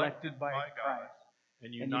are elected by God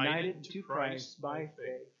and united to Christ by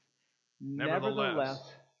faith.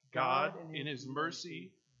 Nevertheless, God in his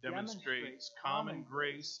mercy demonstrates common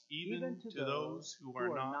grace even to those who are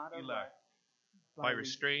not elect, by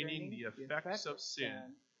restraining the effects of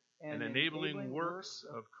sin and enabling works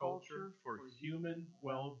of culture for human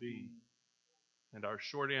well-being. And our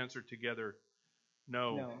short answer together,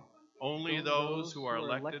 no. Only those who are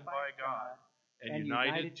elected by God and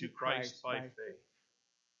united to Christ by faith.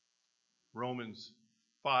 Romans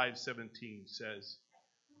 5:17 says,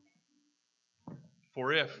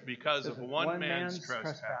 for if, because of one man's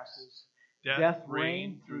trespasses, death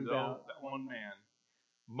reigned through that one man,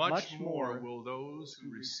 much more will those who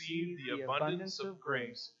receive the abundance of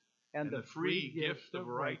grace and the free gift of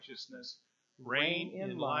righteousness reign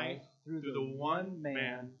in life through the one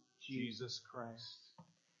man, Jesus Christ.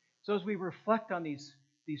 So as we reflect on these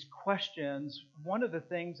questions, one of the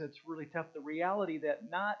things that's really tough, the reality that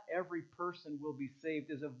not every person will be saved,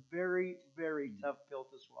 is a very, very tough pill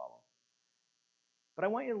to swallow. But I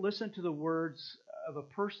want you to listen to the words of a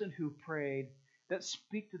person who prayed that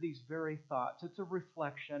speak to these very thoughts. It's a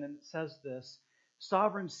reflection, and it says this: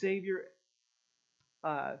 Sovereign Savior,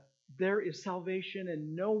 there is salvation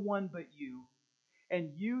in no one but you,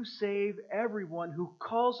 and you save everyone who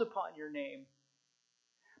calls upon your name.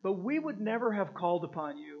 But we would never have called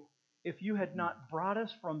upon you if you had not brought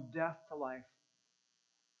us from death to life.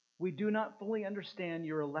 We do not fully understand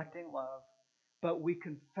your electing love, but we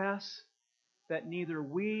confess that neither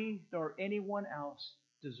we nor anyone else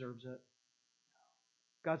deserves it.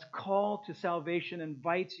 God's call to salvation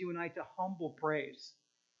invites you and I to humble praise,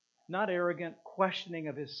 not arrogant questioning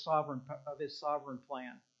of His sovereign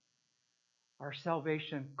plan. Our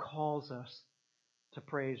salvation calls us to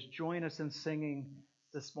praise. Join us in singing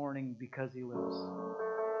this morning, Because He Lives.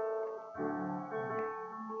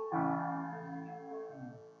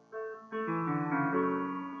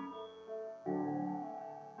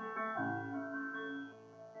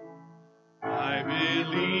 I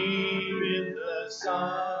believe in the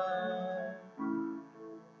Son.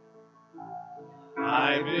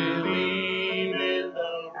 I believe in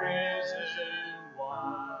the risen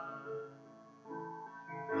One.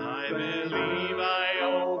 I believe I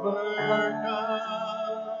overcome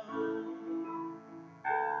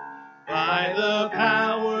by the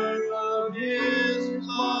power of His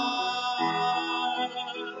blood.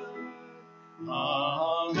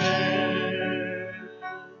 Amen.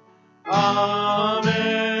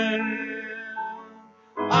 Amen.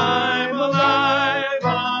 I'm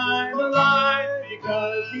alive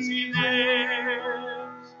because He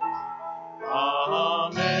lives.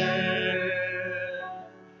 Amen.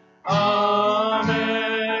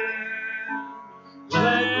 Amen.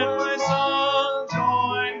 Let my song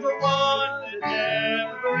join the one that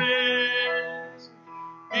never ends,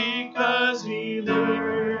 because He lives.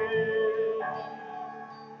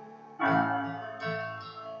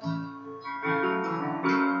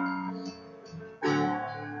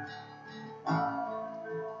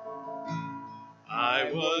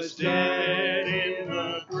 I was dead in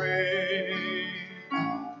the grave.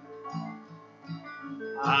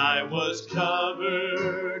 I was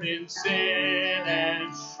covered in sin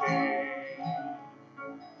and shame.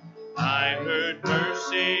 I heard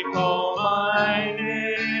mercy call my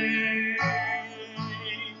name,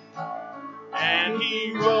 and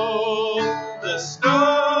He rolled the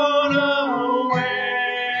stone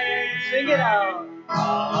away. Sing it out.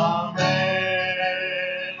 Amen.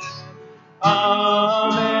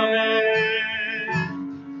 Amen.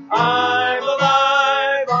 I'm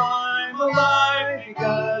alive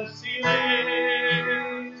because He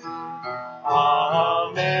lives.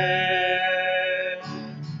 Amen.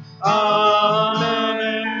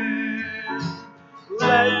 Amen.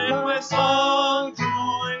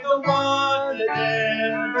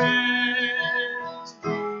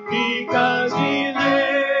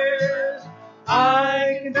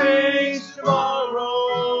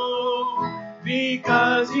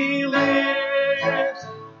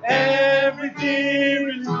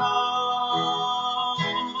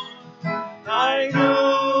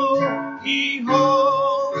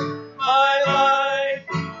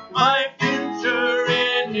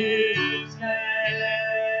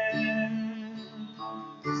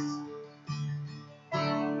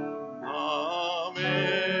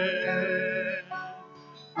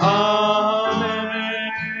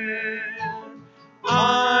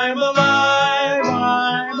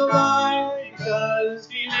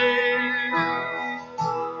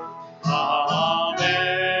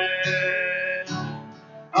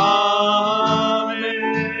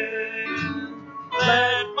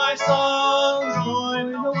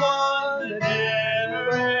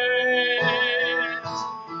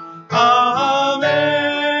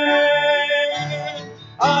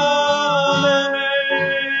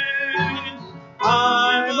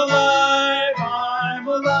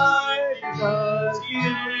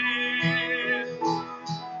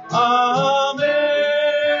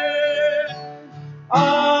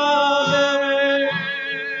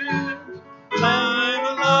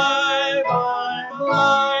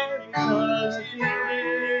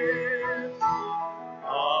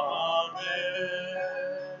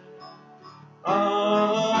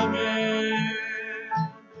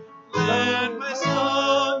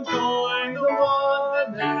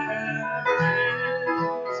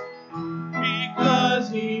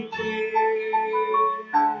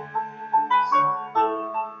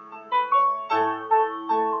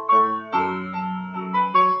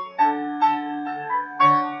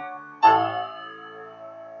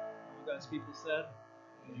 people said,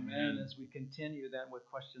 Amen. As we continue then with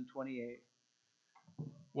question 28.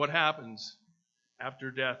 What happens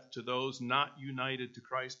after death to those not united to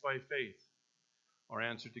Christ by faith? Our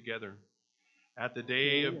answer together. At the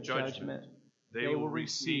day of judgment, they will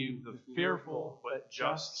receive the fearful but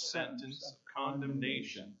just sentence of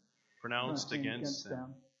condemnation pronounced against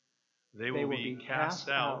them. They will be cast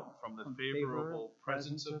out from the favorable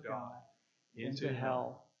presence of God into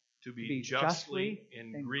hell to be justly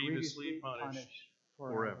and grievously punished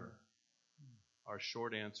forever. Our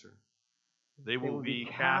short answer. They will be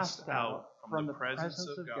cast out from the presence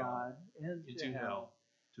of God into hell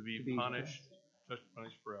to be punished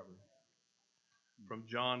forever. From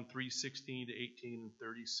John 3:16 to 18 and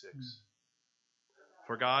 36.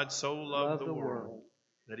 For God so loved the world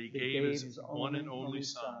that he gave his one and only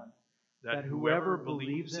Son, that whoever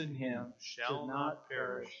believes in him shall not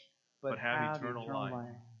perish, but have eternal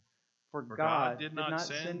life. For God did not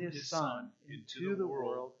send his Son into the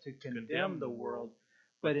world to condemn the world,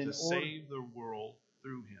 but to save the world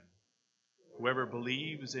through him. Whoever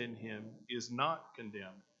believes in him is not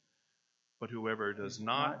condemned, but whoever does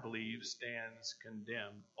not believe stands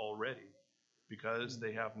condemned already, because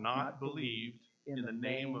they have not believed in the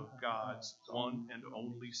name of God's one and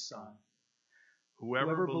only Son.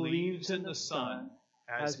 Whoever believes in the Son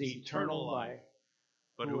has eternal life,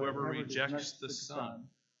 but whoever rejects the Son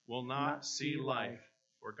will not see life,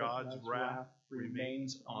 for God's wrath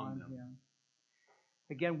remains on them.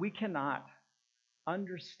 Again, we cannot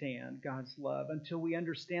understand God's love until we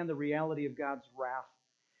understand the reality of God's wrath.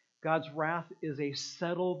 God's wrath is a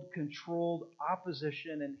settled, controlled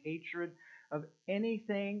opposition and hatred of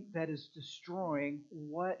anything that is destroying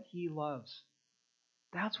what he loves.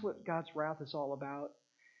 That's what God's wrath is all about.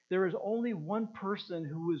 There is only one person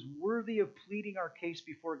who is worthy of pleading our case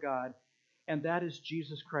before God, and that is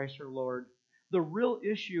Jesus Christ our Lord. The real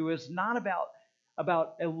issue is not about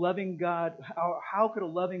a loving God. How could a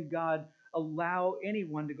loving God allow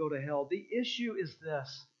anyone to go to hell? The issue is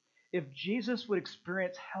this. If Jesus would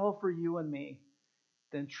experience hell for you and me,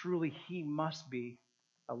 then truly he must be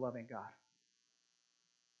a loving God.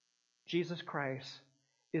 Jesus Christ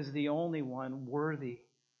is the only one worthy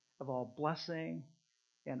of all blessing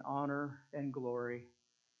and honor and glory.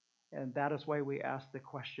 And that is why we ask the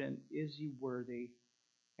question, is he worthy?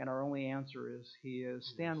 And our only answer is he is.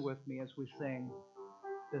 Stand with me as we sing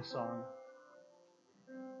this song.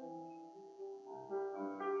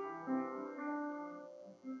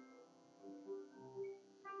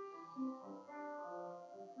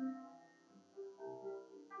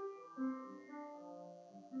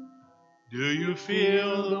 Do you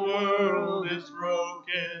feel the world is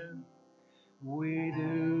broken? We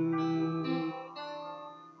do.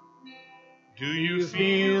 Do you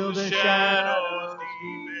feel the shadows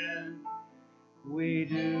deepen? We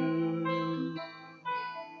do.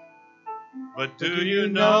 But do you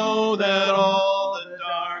know that all the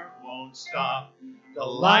dark won't stop the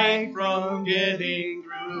light from getting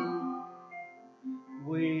through?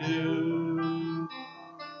 We do.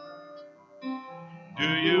 Do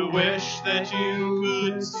you wish that you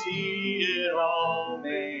could see it all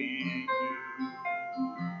made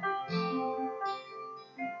new?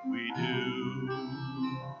 We do.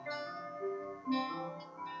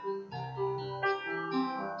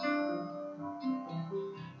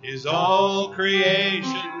 Is all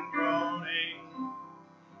creation groaning?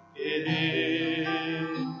 It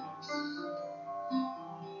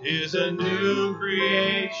is a new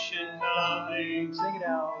creation coming. Sing it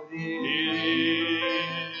out.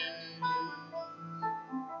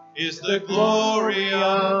 Is the glory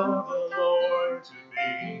of the Lord to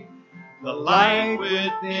be the light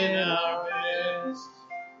within our midst?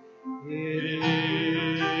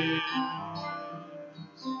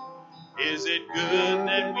 Is it good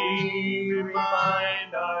that we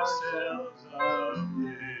remind ourselves of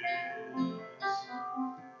this?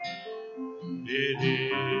 It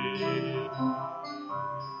is.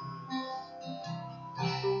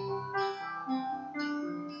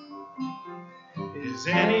 Is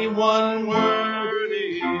anyone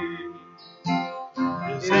worthy?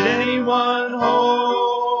 Is anyone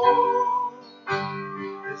whole?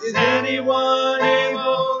 Is anyone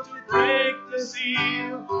able to break the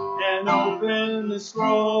seal and open the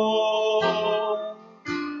scroll?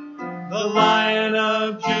 The Lion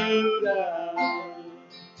of Judah,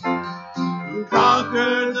 who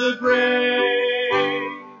conquered the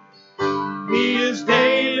grave, he is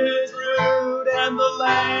David's root and the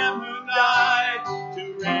Lamb who died to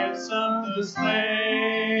ransom the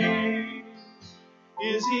slain.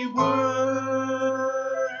 Is he worthy?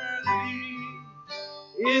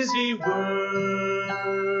 Is he worthy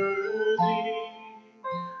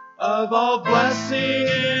of all blessing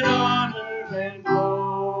and honor and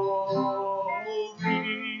glory.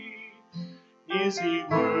 Is he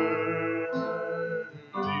worthy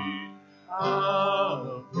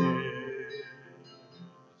of this?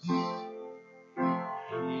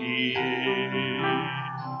 He is.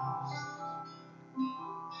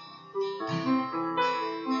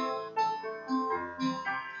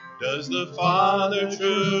 Does the Father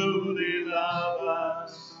truly love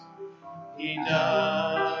us? He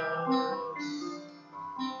does.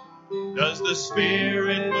 Does the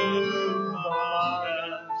Spirit move among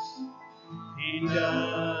us? He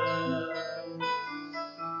does.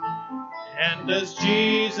 And does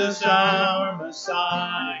Jesus, our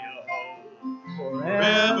Messiah, hold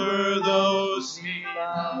forever those he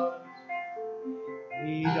loves?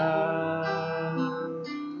 He does.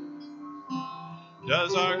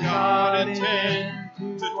 Does our God intend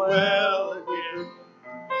to dwell again?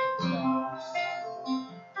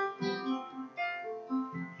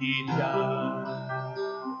 He does.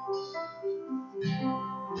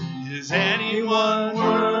 Is anyone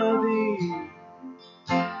worthy?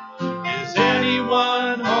 Is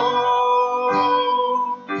anyone whole?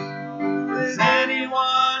 Is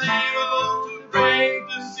anyone able to break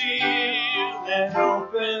the seal and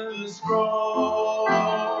open the scroll?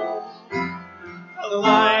 The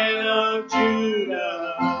Lion of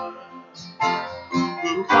Judah,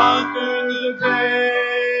 who conquered the grave.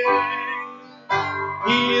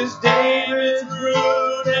 He is David's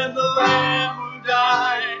root and the Lamb who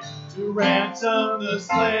died to ransom the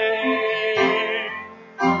slain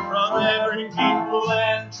from every people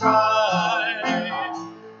and tribe,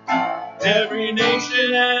 every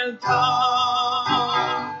nation and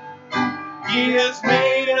tongue. He has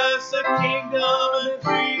made us a kingdom and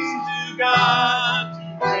priests to God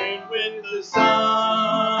to reign with the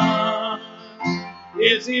Son.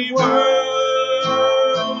 Is he worthy?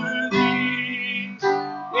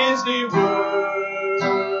 Is he worthy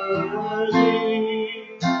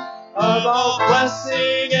of all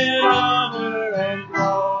blessing and honor and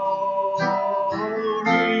glory?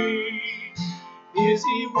 Is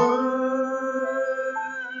he worthy?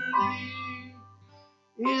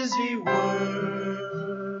 Is he worthy?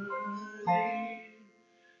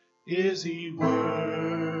 Is he worthy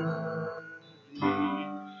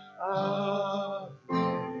of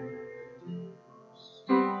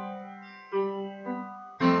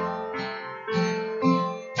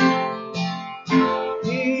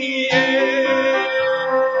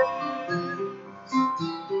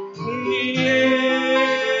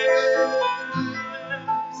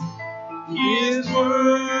He is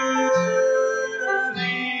worthy.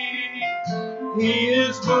 He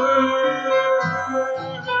is worthy.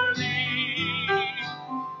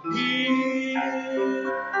 He is.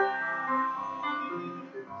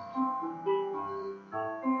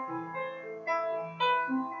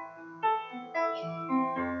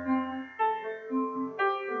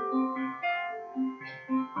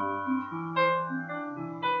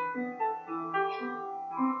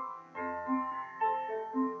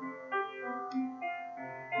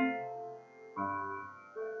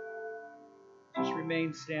 Just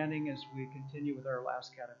remain standing as we continue with our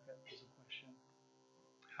last catechism question.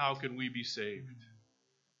 How can we be saved?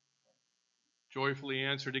 Joyfully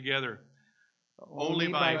answer together. Only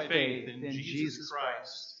by faith in Jesus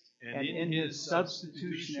Christ and in his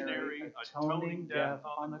substitutionary atoning death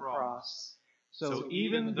on the cross. So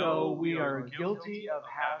even though we are guilty of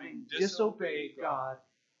having disobeyed God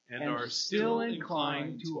and are still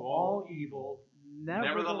inclined to all evil,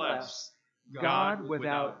 nevertheless, God,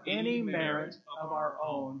 without any merit of our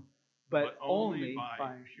own, but only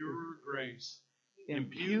by pure grace,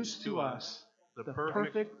 imputes to us the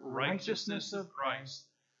perfect righteousness of Christ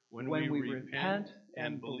when we repent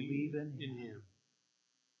and believe in him.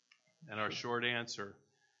 And our short answer,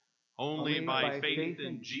 only by faith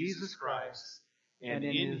in Jesus Christ and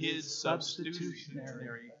in his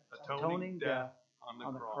substitutionary atoning death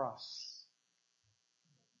on the cross.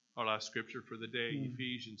 Our last scripture for the day,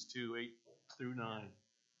 Ephesians 2:8-9.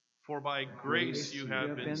 For by grace you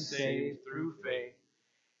have been saved through faith,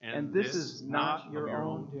 and this is not your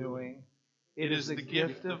own doing. It is the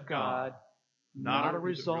gift of God, not a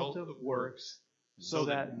result of works, so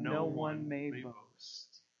that no one may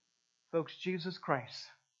boast. Folks, Jesus Christ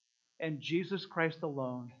and Jesus Christ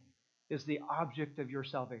alone is the object of your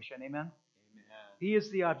salvation. Amen? Amen. He is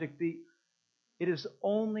the object. It is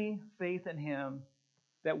only faith in him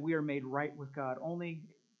that we are made right with God. Only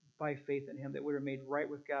by faith in him that we are made right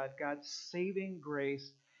with God. God's saving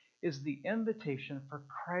grace is the invitation for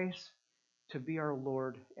Christ to be our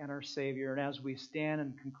Lord and our Savior. And as we stand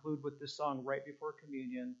and conclude with this song right before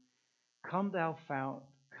communion, come thou fount,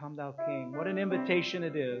 Come thou King. What an invitation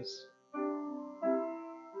it is.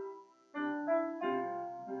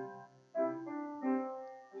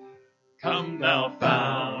 Come thou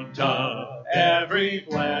fount of every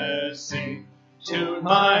blessing, tune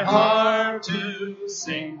my heart to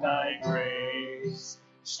sing thy grace.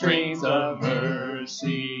 Streams of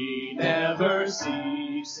mercy never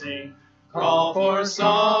ceasing, call for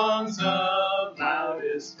songs of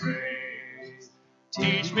loudest praise.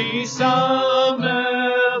 Teach me some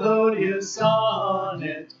melodious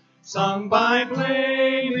sonnet, sung by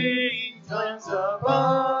flaming tongues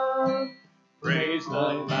above. Praise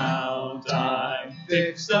the mount I'm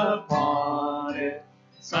fixed upon it,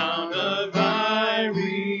 sound of thy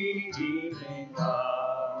redeeming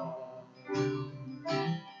love.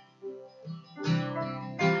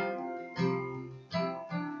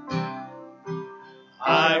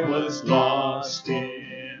 I was lost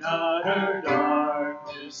in utter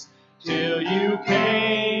darkness till you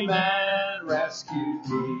came and rescued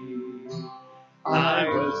me. I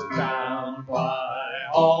was bound by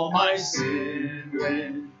all my sin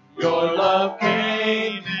when your love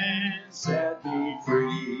came and set me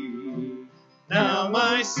free. Now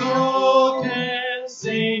my soul can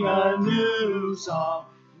sing a new song.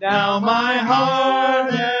 Now my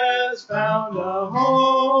heart has found a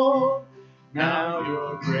home. Now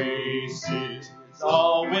your grace is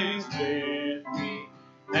always with me,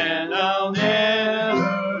 and I'll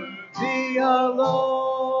never be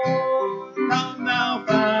alone. Come thou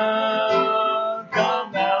fount,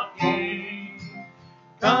 come thou King,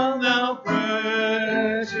 come thou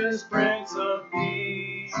precious Prince of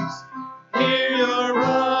Peace. Hear your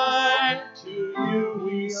right, to you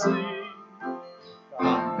we sing.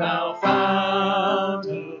 Come thou fount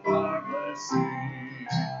of our blessing.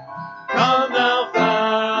 Come thou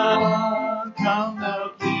fount, come thou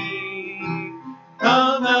King,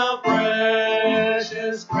 come thou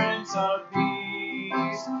precious Prince of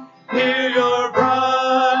Peace. Hear your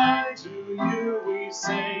bride, to you we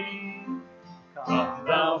sing. Come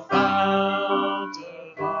thou fount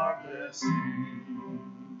of our blessing.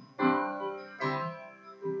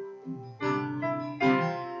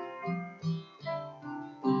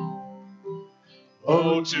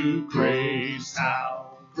 Oh, to grace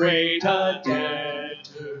how great a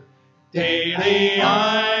debtor daily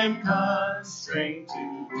I'm constrained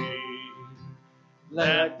to be.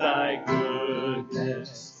 Let thy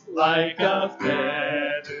goodness like a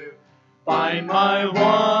fetter bind my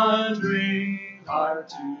wandering heart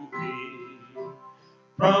to thee.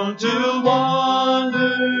 Prone to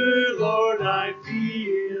wander, Lord, I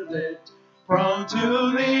feel it. Prone to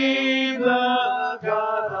leave the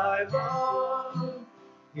God I love.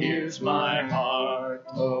 Here's my heart,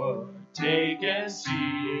 Lord, take and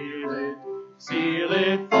seal it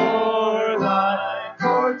for thy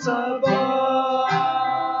courts above.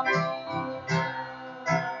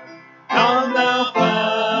 Come thou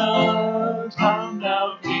fount, come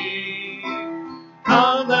thou King,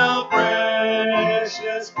 come thou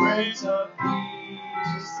precious Prince of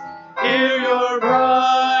Peace. Hear your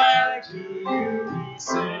bride, to you we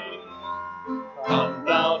sing. Come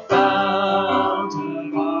thou fount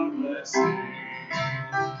of our blessing.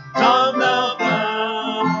 Come thou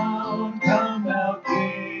fount, come thou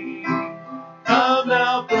King, come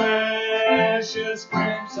thou precious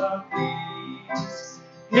Prince of Peace.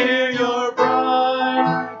 Hear your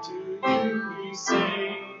bride, to you we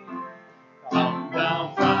sing. Come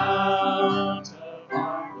thou fount of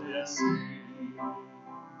our blessing.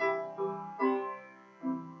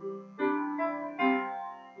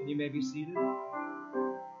 And you may be seated.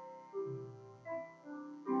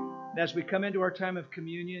 And as we come into our time of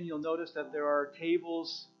communion, you'll notice that there are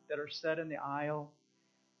tables that are set in the aisle.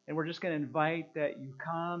 And we're just going to invite that you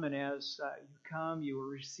come, and as you come, you are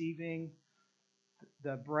receiving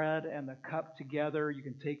the bread and the cup together. You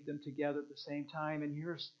can take them together at the same time. And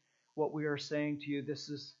here's what we are saying to you. This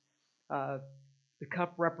is the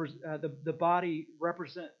cup the body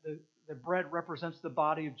represent the bread represents the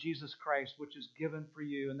body of Jesus Christ, which is given for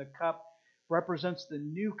you, and the cup represents the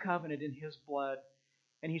new covenant in His blood.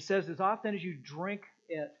 And He says, as often as you drink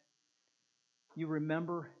it, you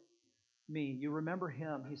remember me. You remember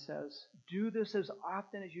Him. He says, do this as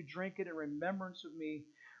often as you drink it in remembrance of me.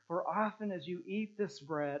 For often as you eat this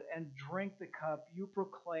bread and drink the cup, you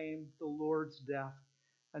proclaim the Lord's death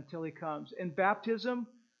until He comes. In baptism,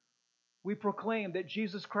 we proclaim that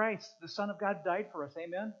Jesus Christ, the Son of God, died for us.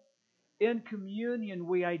 Amen? In communion,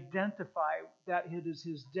 we identify that it is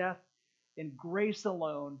His death in grace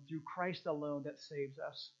alone, through Christ alone, that saves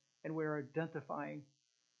us. And we are identifying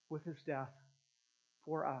with His death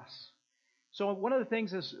for us. So one of the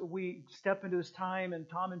things as we step into this time, and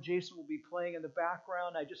Tom and Jason will be playing in the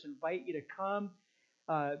background, I just invite you to come,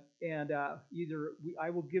 and I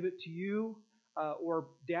will give it to you, or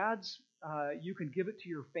dads, you can give it to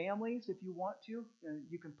your families if you want to, and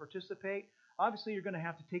you can participate. Obviously, you're going to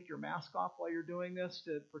have to take your mask off while you're doing this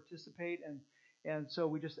to participate, and so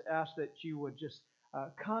we just ask that you would just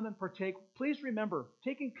come and partake. Please remember,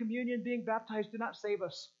 taking communion, being baptized, do not save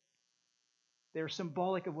us. They're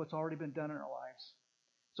symbolic of what's already been done in our lives.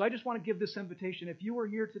 So I just want to give this invitation. If you are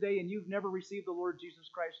here today and you've never received the Lord Jesus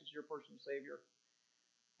Christ as your personal Savior,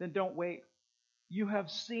 then don't wait. You have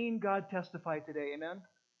seen God testify today, amen?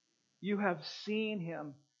 You have seen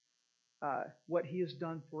Him, what He has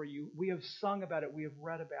done for you. We have sung about it. We have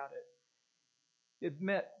read about it.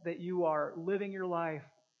 Admit that you are living your life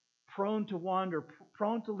prone to wander,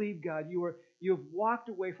 prone to leave God. You have walked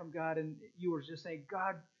away from God, and you are just saying,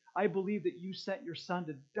 God, I believe that you sent your Son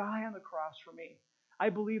to die on the cross for me. I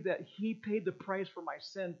believe that He paid the price for my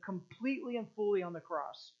sin completely and fully on the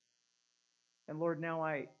cross. And Lord, now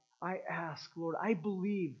I ask, Lord, I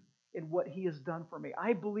believe in what He has done for me.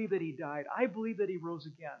 I believe that He died. I believe that He rose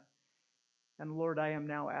again. And Lord, I am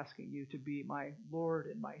now asking you to be my Lord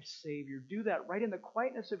and my Savior. Do that right in the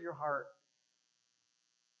quietness of your heart,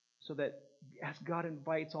 so that as God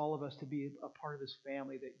invites all of us to be a part of His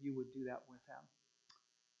family, that you would do that with Him.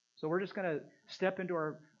 So we're just going to step into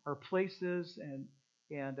our places and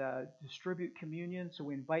distribute communion. So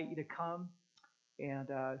we invite you to come and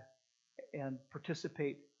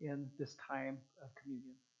participate in this time of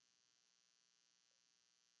communion.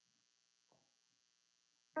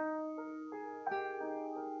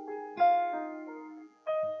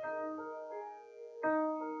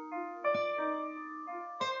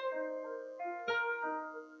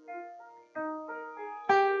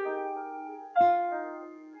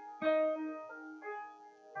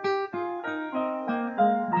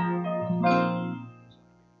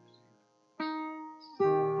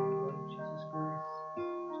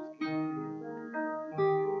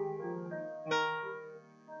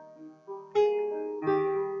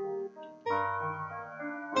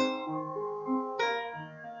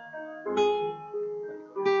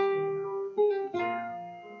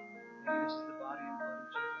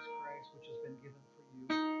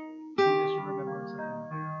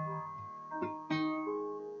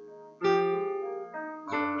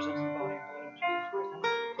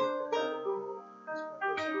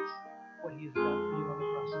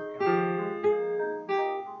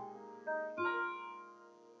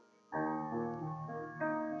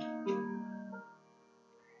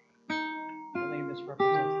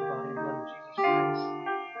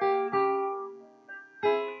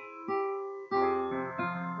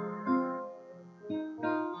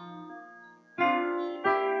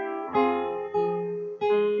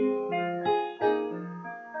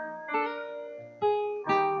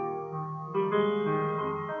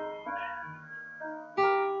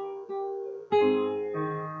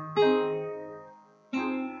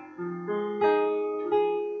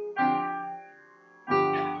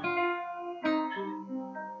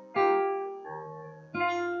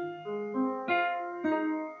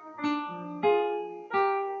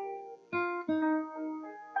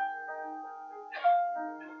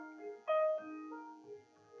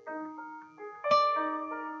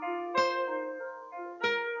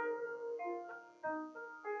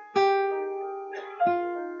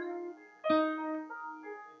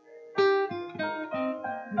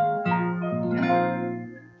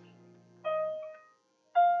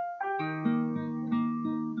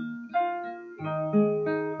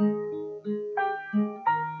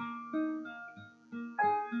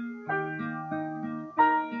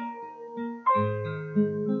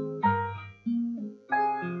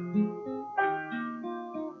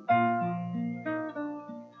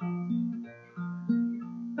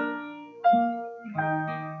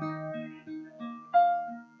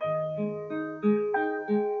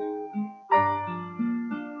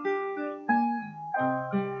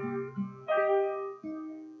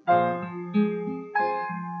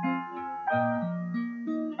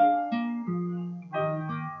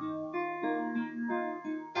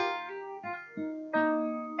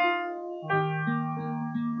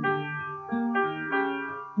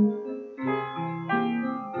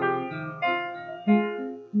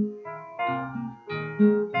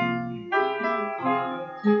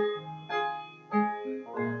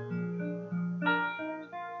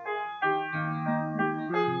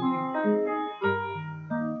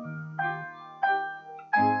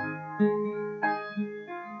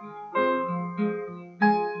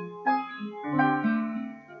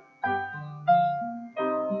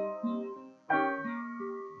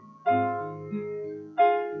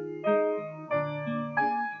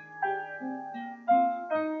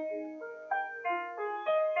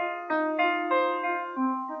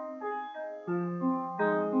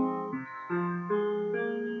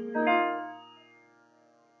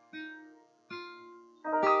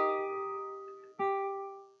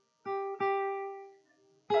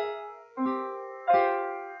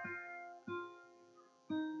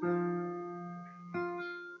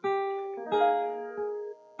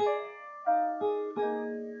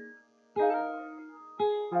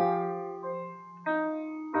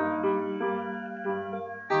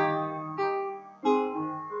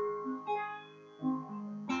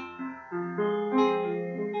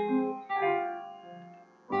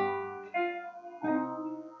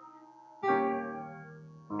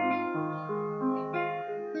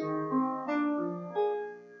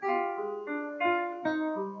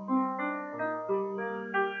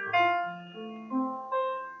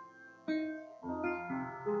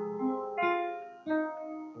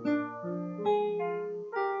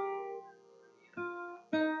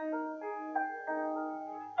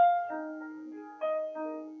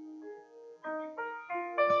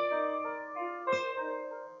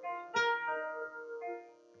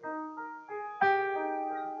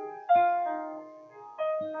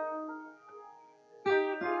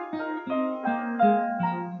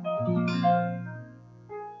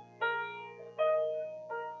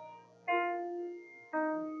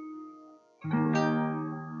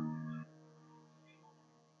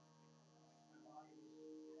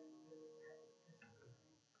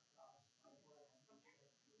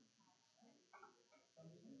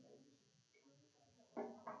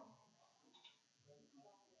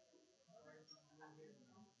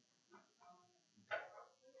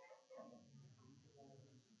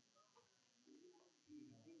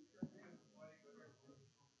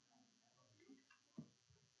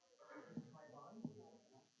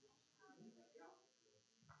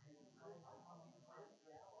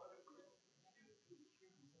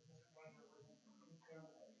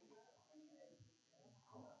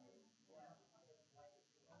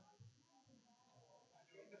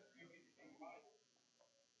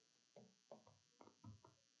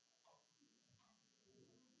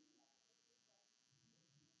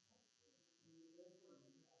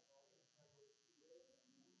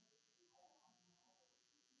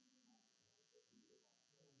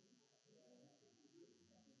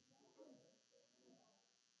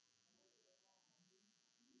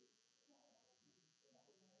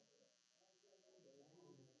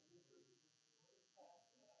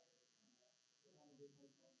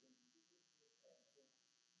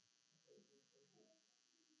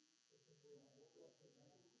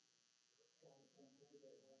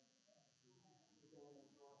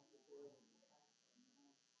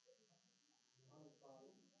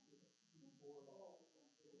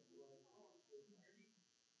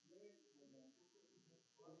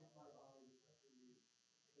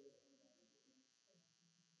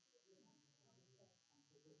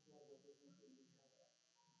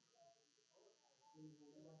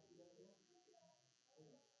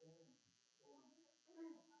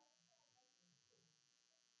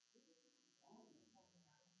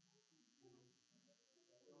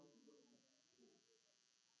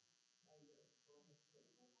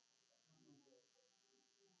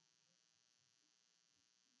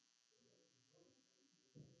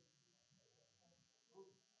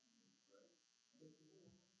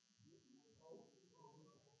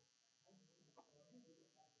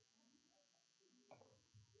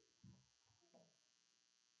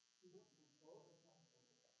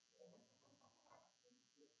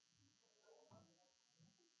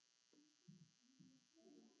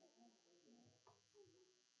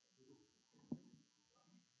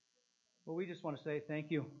 Well, we just want to say thank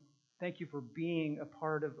you. Thank you for being a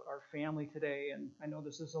part of our family today. And I know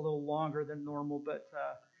this is a little longer than normal, but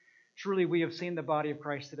truly we have seen the body of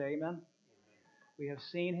Christ today. Amen. We have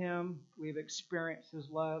seen him. We've experienced his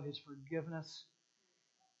love, his forgiveness.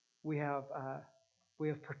 We have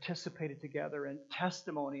participated together in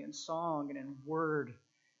testimony and song and in word.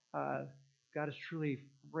 God is truly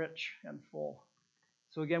rich and full.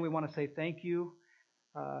 So again, we want to say thank you.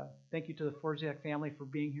 Thank you to the Forziak family for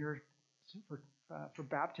being here for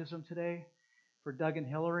baptism today, for Doug and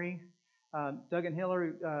Hillary. Doug and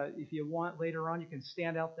Hillary, if you want later on, you can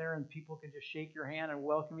stand out there and people can just shake your hand and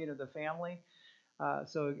welcome you to the family.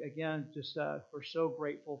 So again, just we're so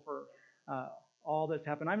grateful for all that's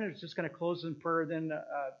happened. I'm just going to close in prayer. Then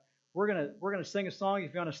we're gonna sing a song.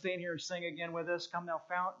 If you want to stay in here and sing again with us, Come Thou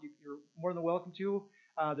Fount, you're more than welcome to.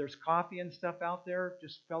 There's coffee and stuff out there.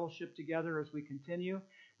 Just fellowship together as we continue.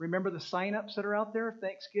 Remember the sign-ups that are out there,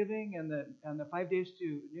 Thanksgiving and the 5 days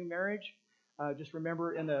to new marriage. Just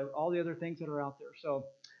remember and all the other things that are out there. So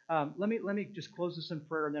let me just close this in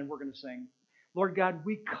prayer, and then we're going to sing. Lord God,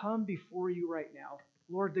 we come before you right now.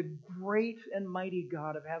 Lord, the great and mighty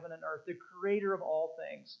God of heaven and earth, the creator of all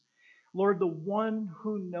things. Lord, the one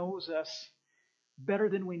who knows us better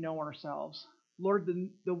than we know ourselves. Lord,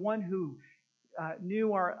 the one who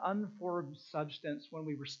knew our unformed substance when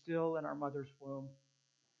we were still in our mother's womb.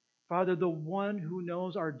 Father, the one who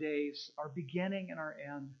knows our days, our beginning and our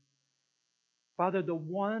end. Father, the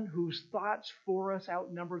one whose thoughts for us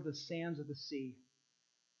outnumber the sands of the sea.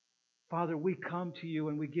 Father, we come to you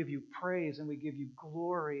and we give you praise and we give you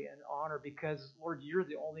glory and honor because, Lord, you're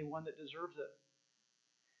the only one that deserves it.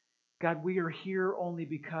 God, we are here only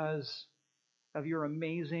because of your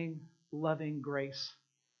amazing, loving grace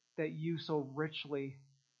that you so richly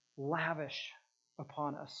lavish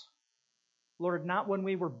upon us. Lord, not when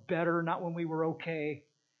we were better, not when we were okay,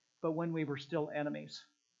 but when we were still enemies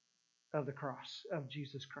of the cross, of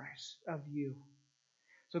Jesus Christ, of you.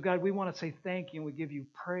 So God, we want to say thank you and we give you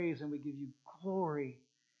praise and we give you glory.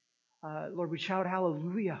 Lord, we shout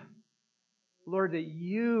hallelujah. Lord, that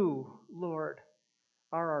you, Lord,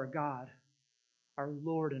 are our God, our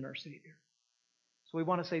Lord and our Savior. So we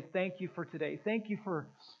want to say thank you for today. Thank you for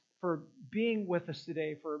being with us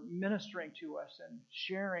today, for ministering to us and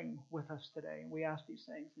sharing with us today. And we ask these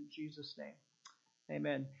things in Jesus' name.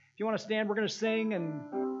 Amen. If you want to stand, we're going to sing, and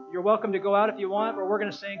you're welcome to go out if you want, but we're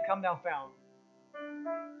going to sing Come Thou Fount.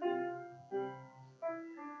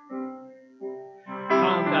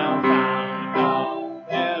 Come Thou Fount of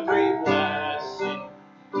every blessing,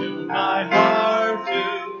 to my heart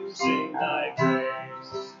to sing thy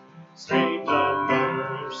praise. Streams of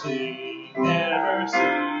mercy never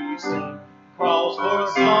ceasing, calls for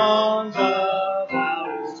songs of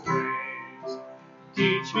loudest praise.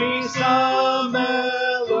 Teach me some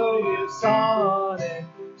melodious sonnet,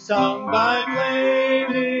 sung by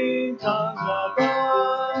flaming tongues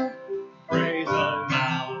above. Praise the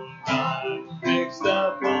mountain fixed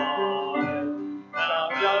upon it,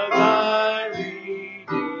 mount of thy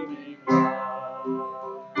redeeming love.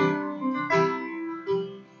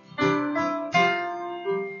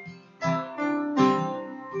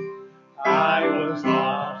 I was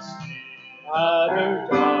lost in utter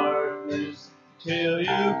darkness till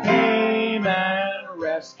you came and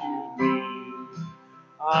rescued me.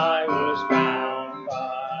 I was bound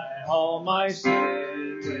by all my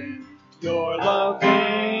sin when your love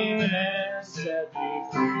came and set me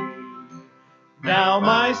free. Now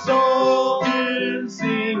my soul can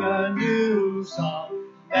sing a new song.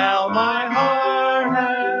 Now my heart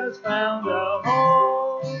has found a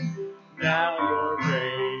home. Now your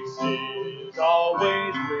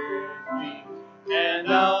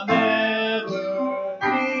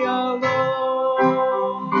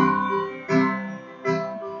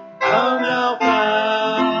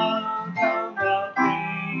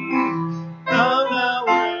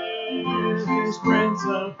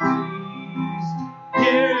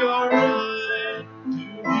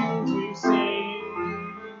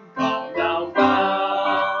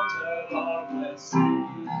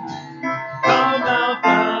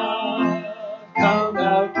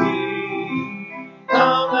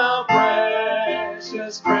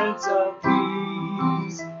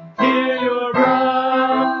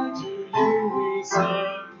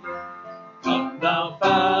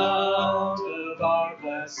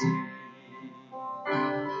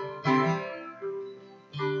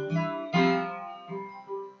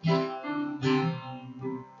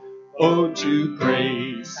Oh, to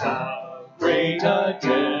grace, how great a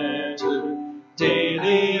debtor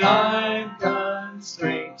daily I'm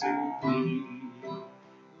constrained to be.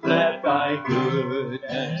 Let thy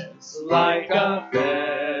goodness, like a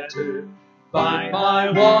fetter, bind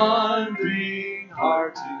my wandering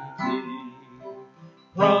heart to thee.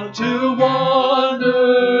 Prone to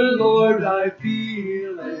wander, Lord, I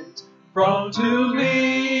feel it. Prone to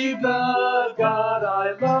leave the God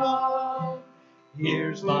I love.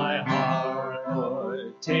 Here's my heart,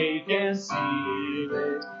 Lord, take and seal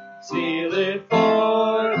it for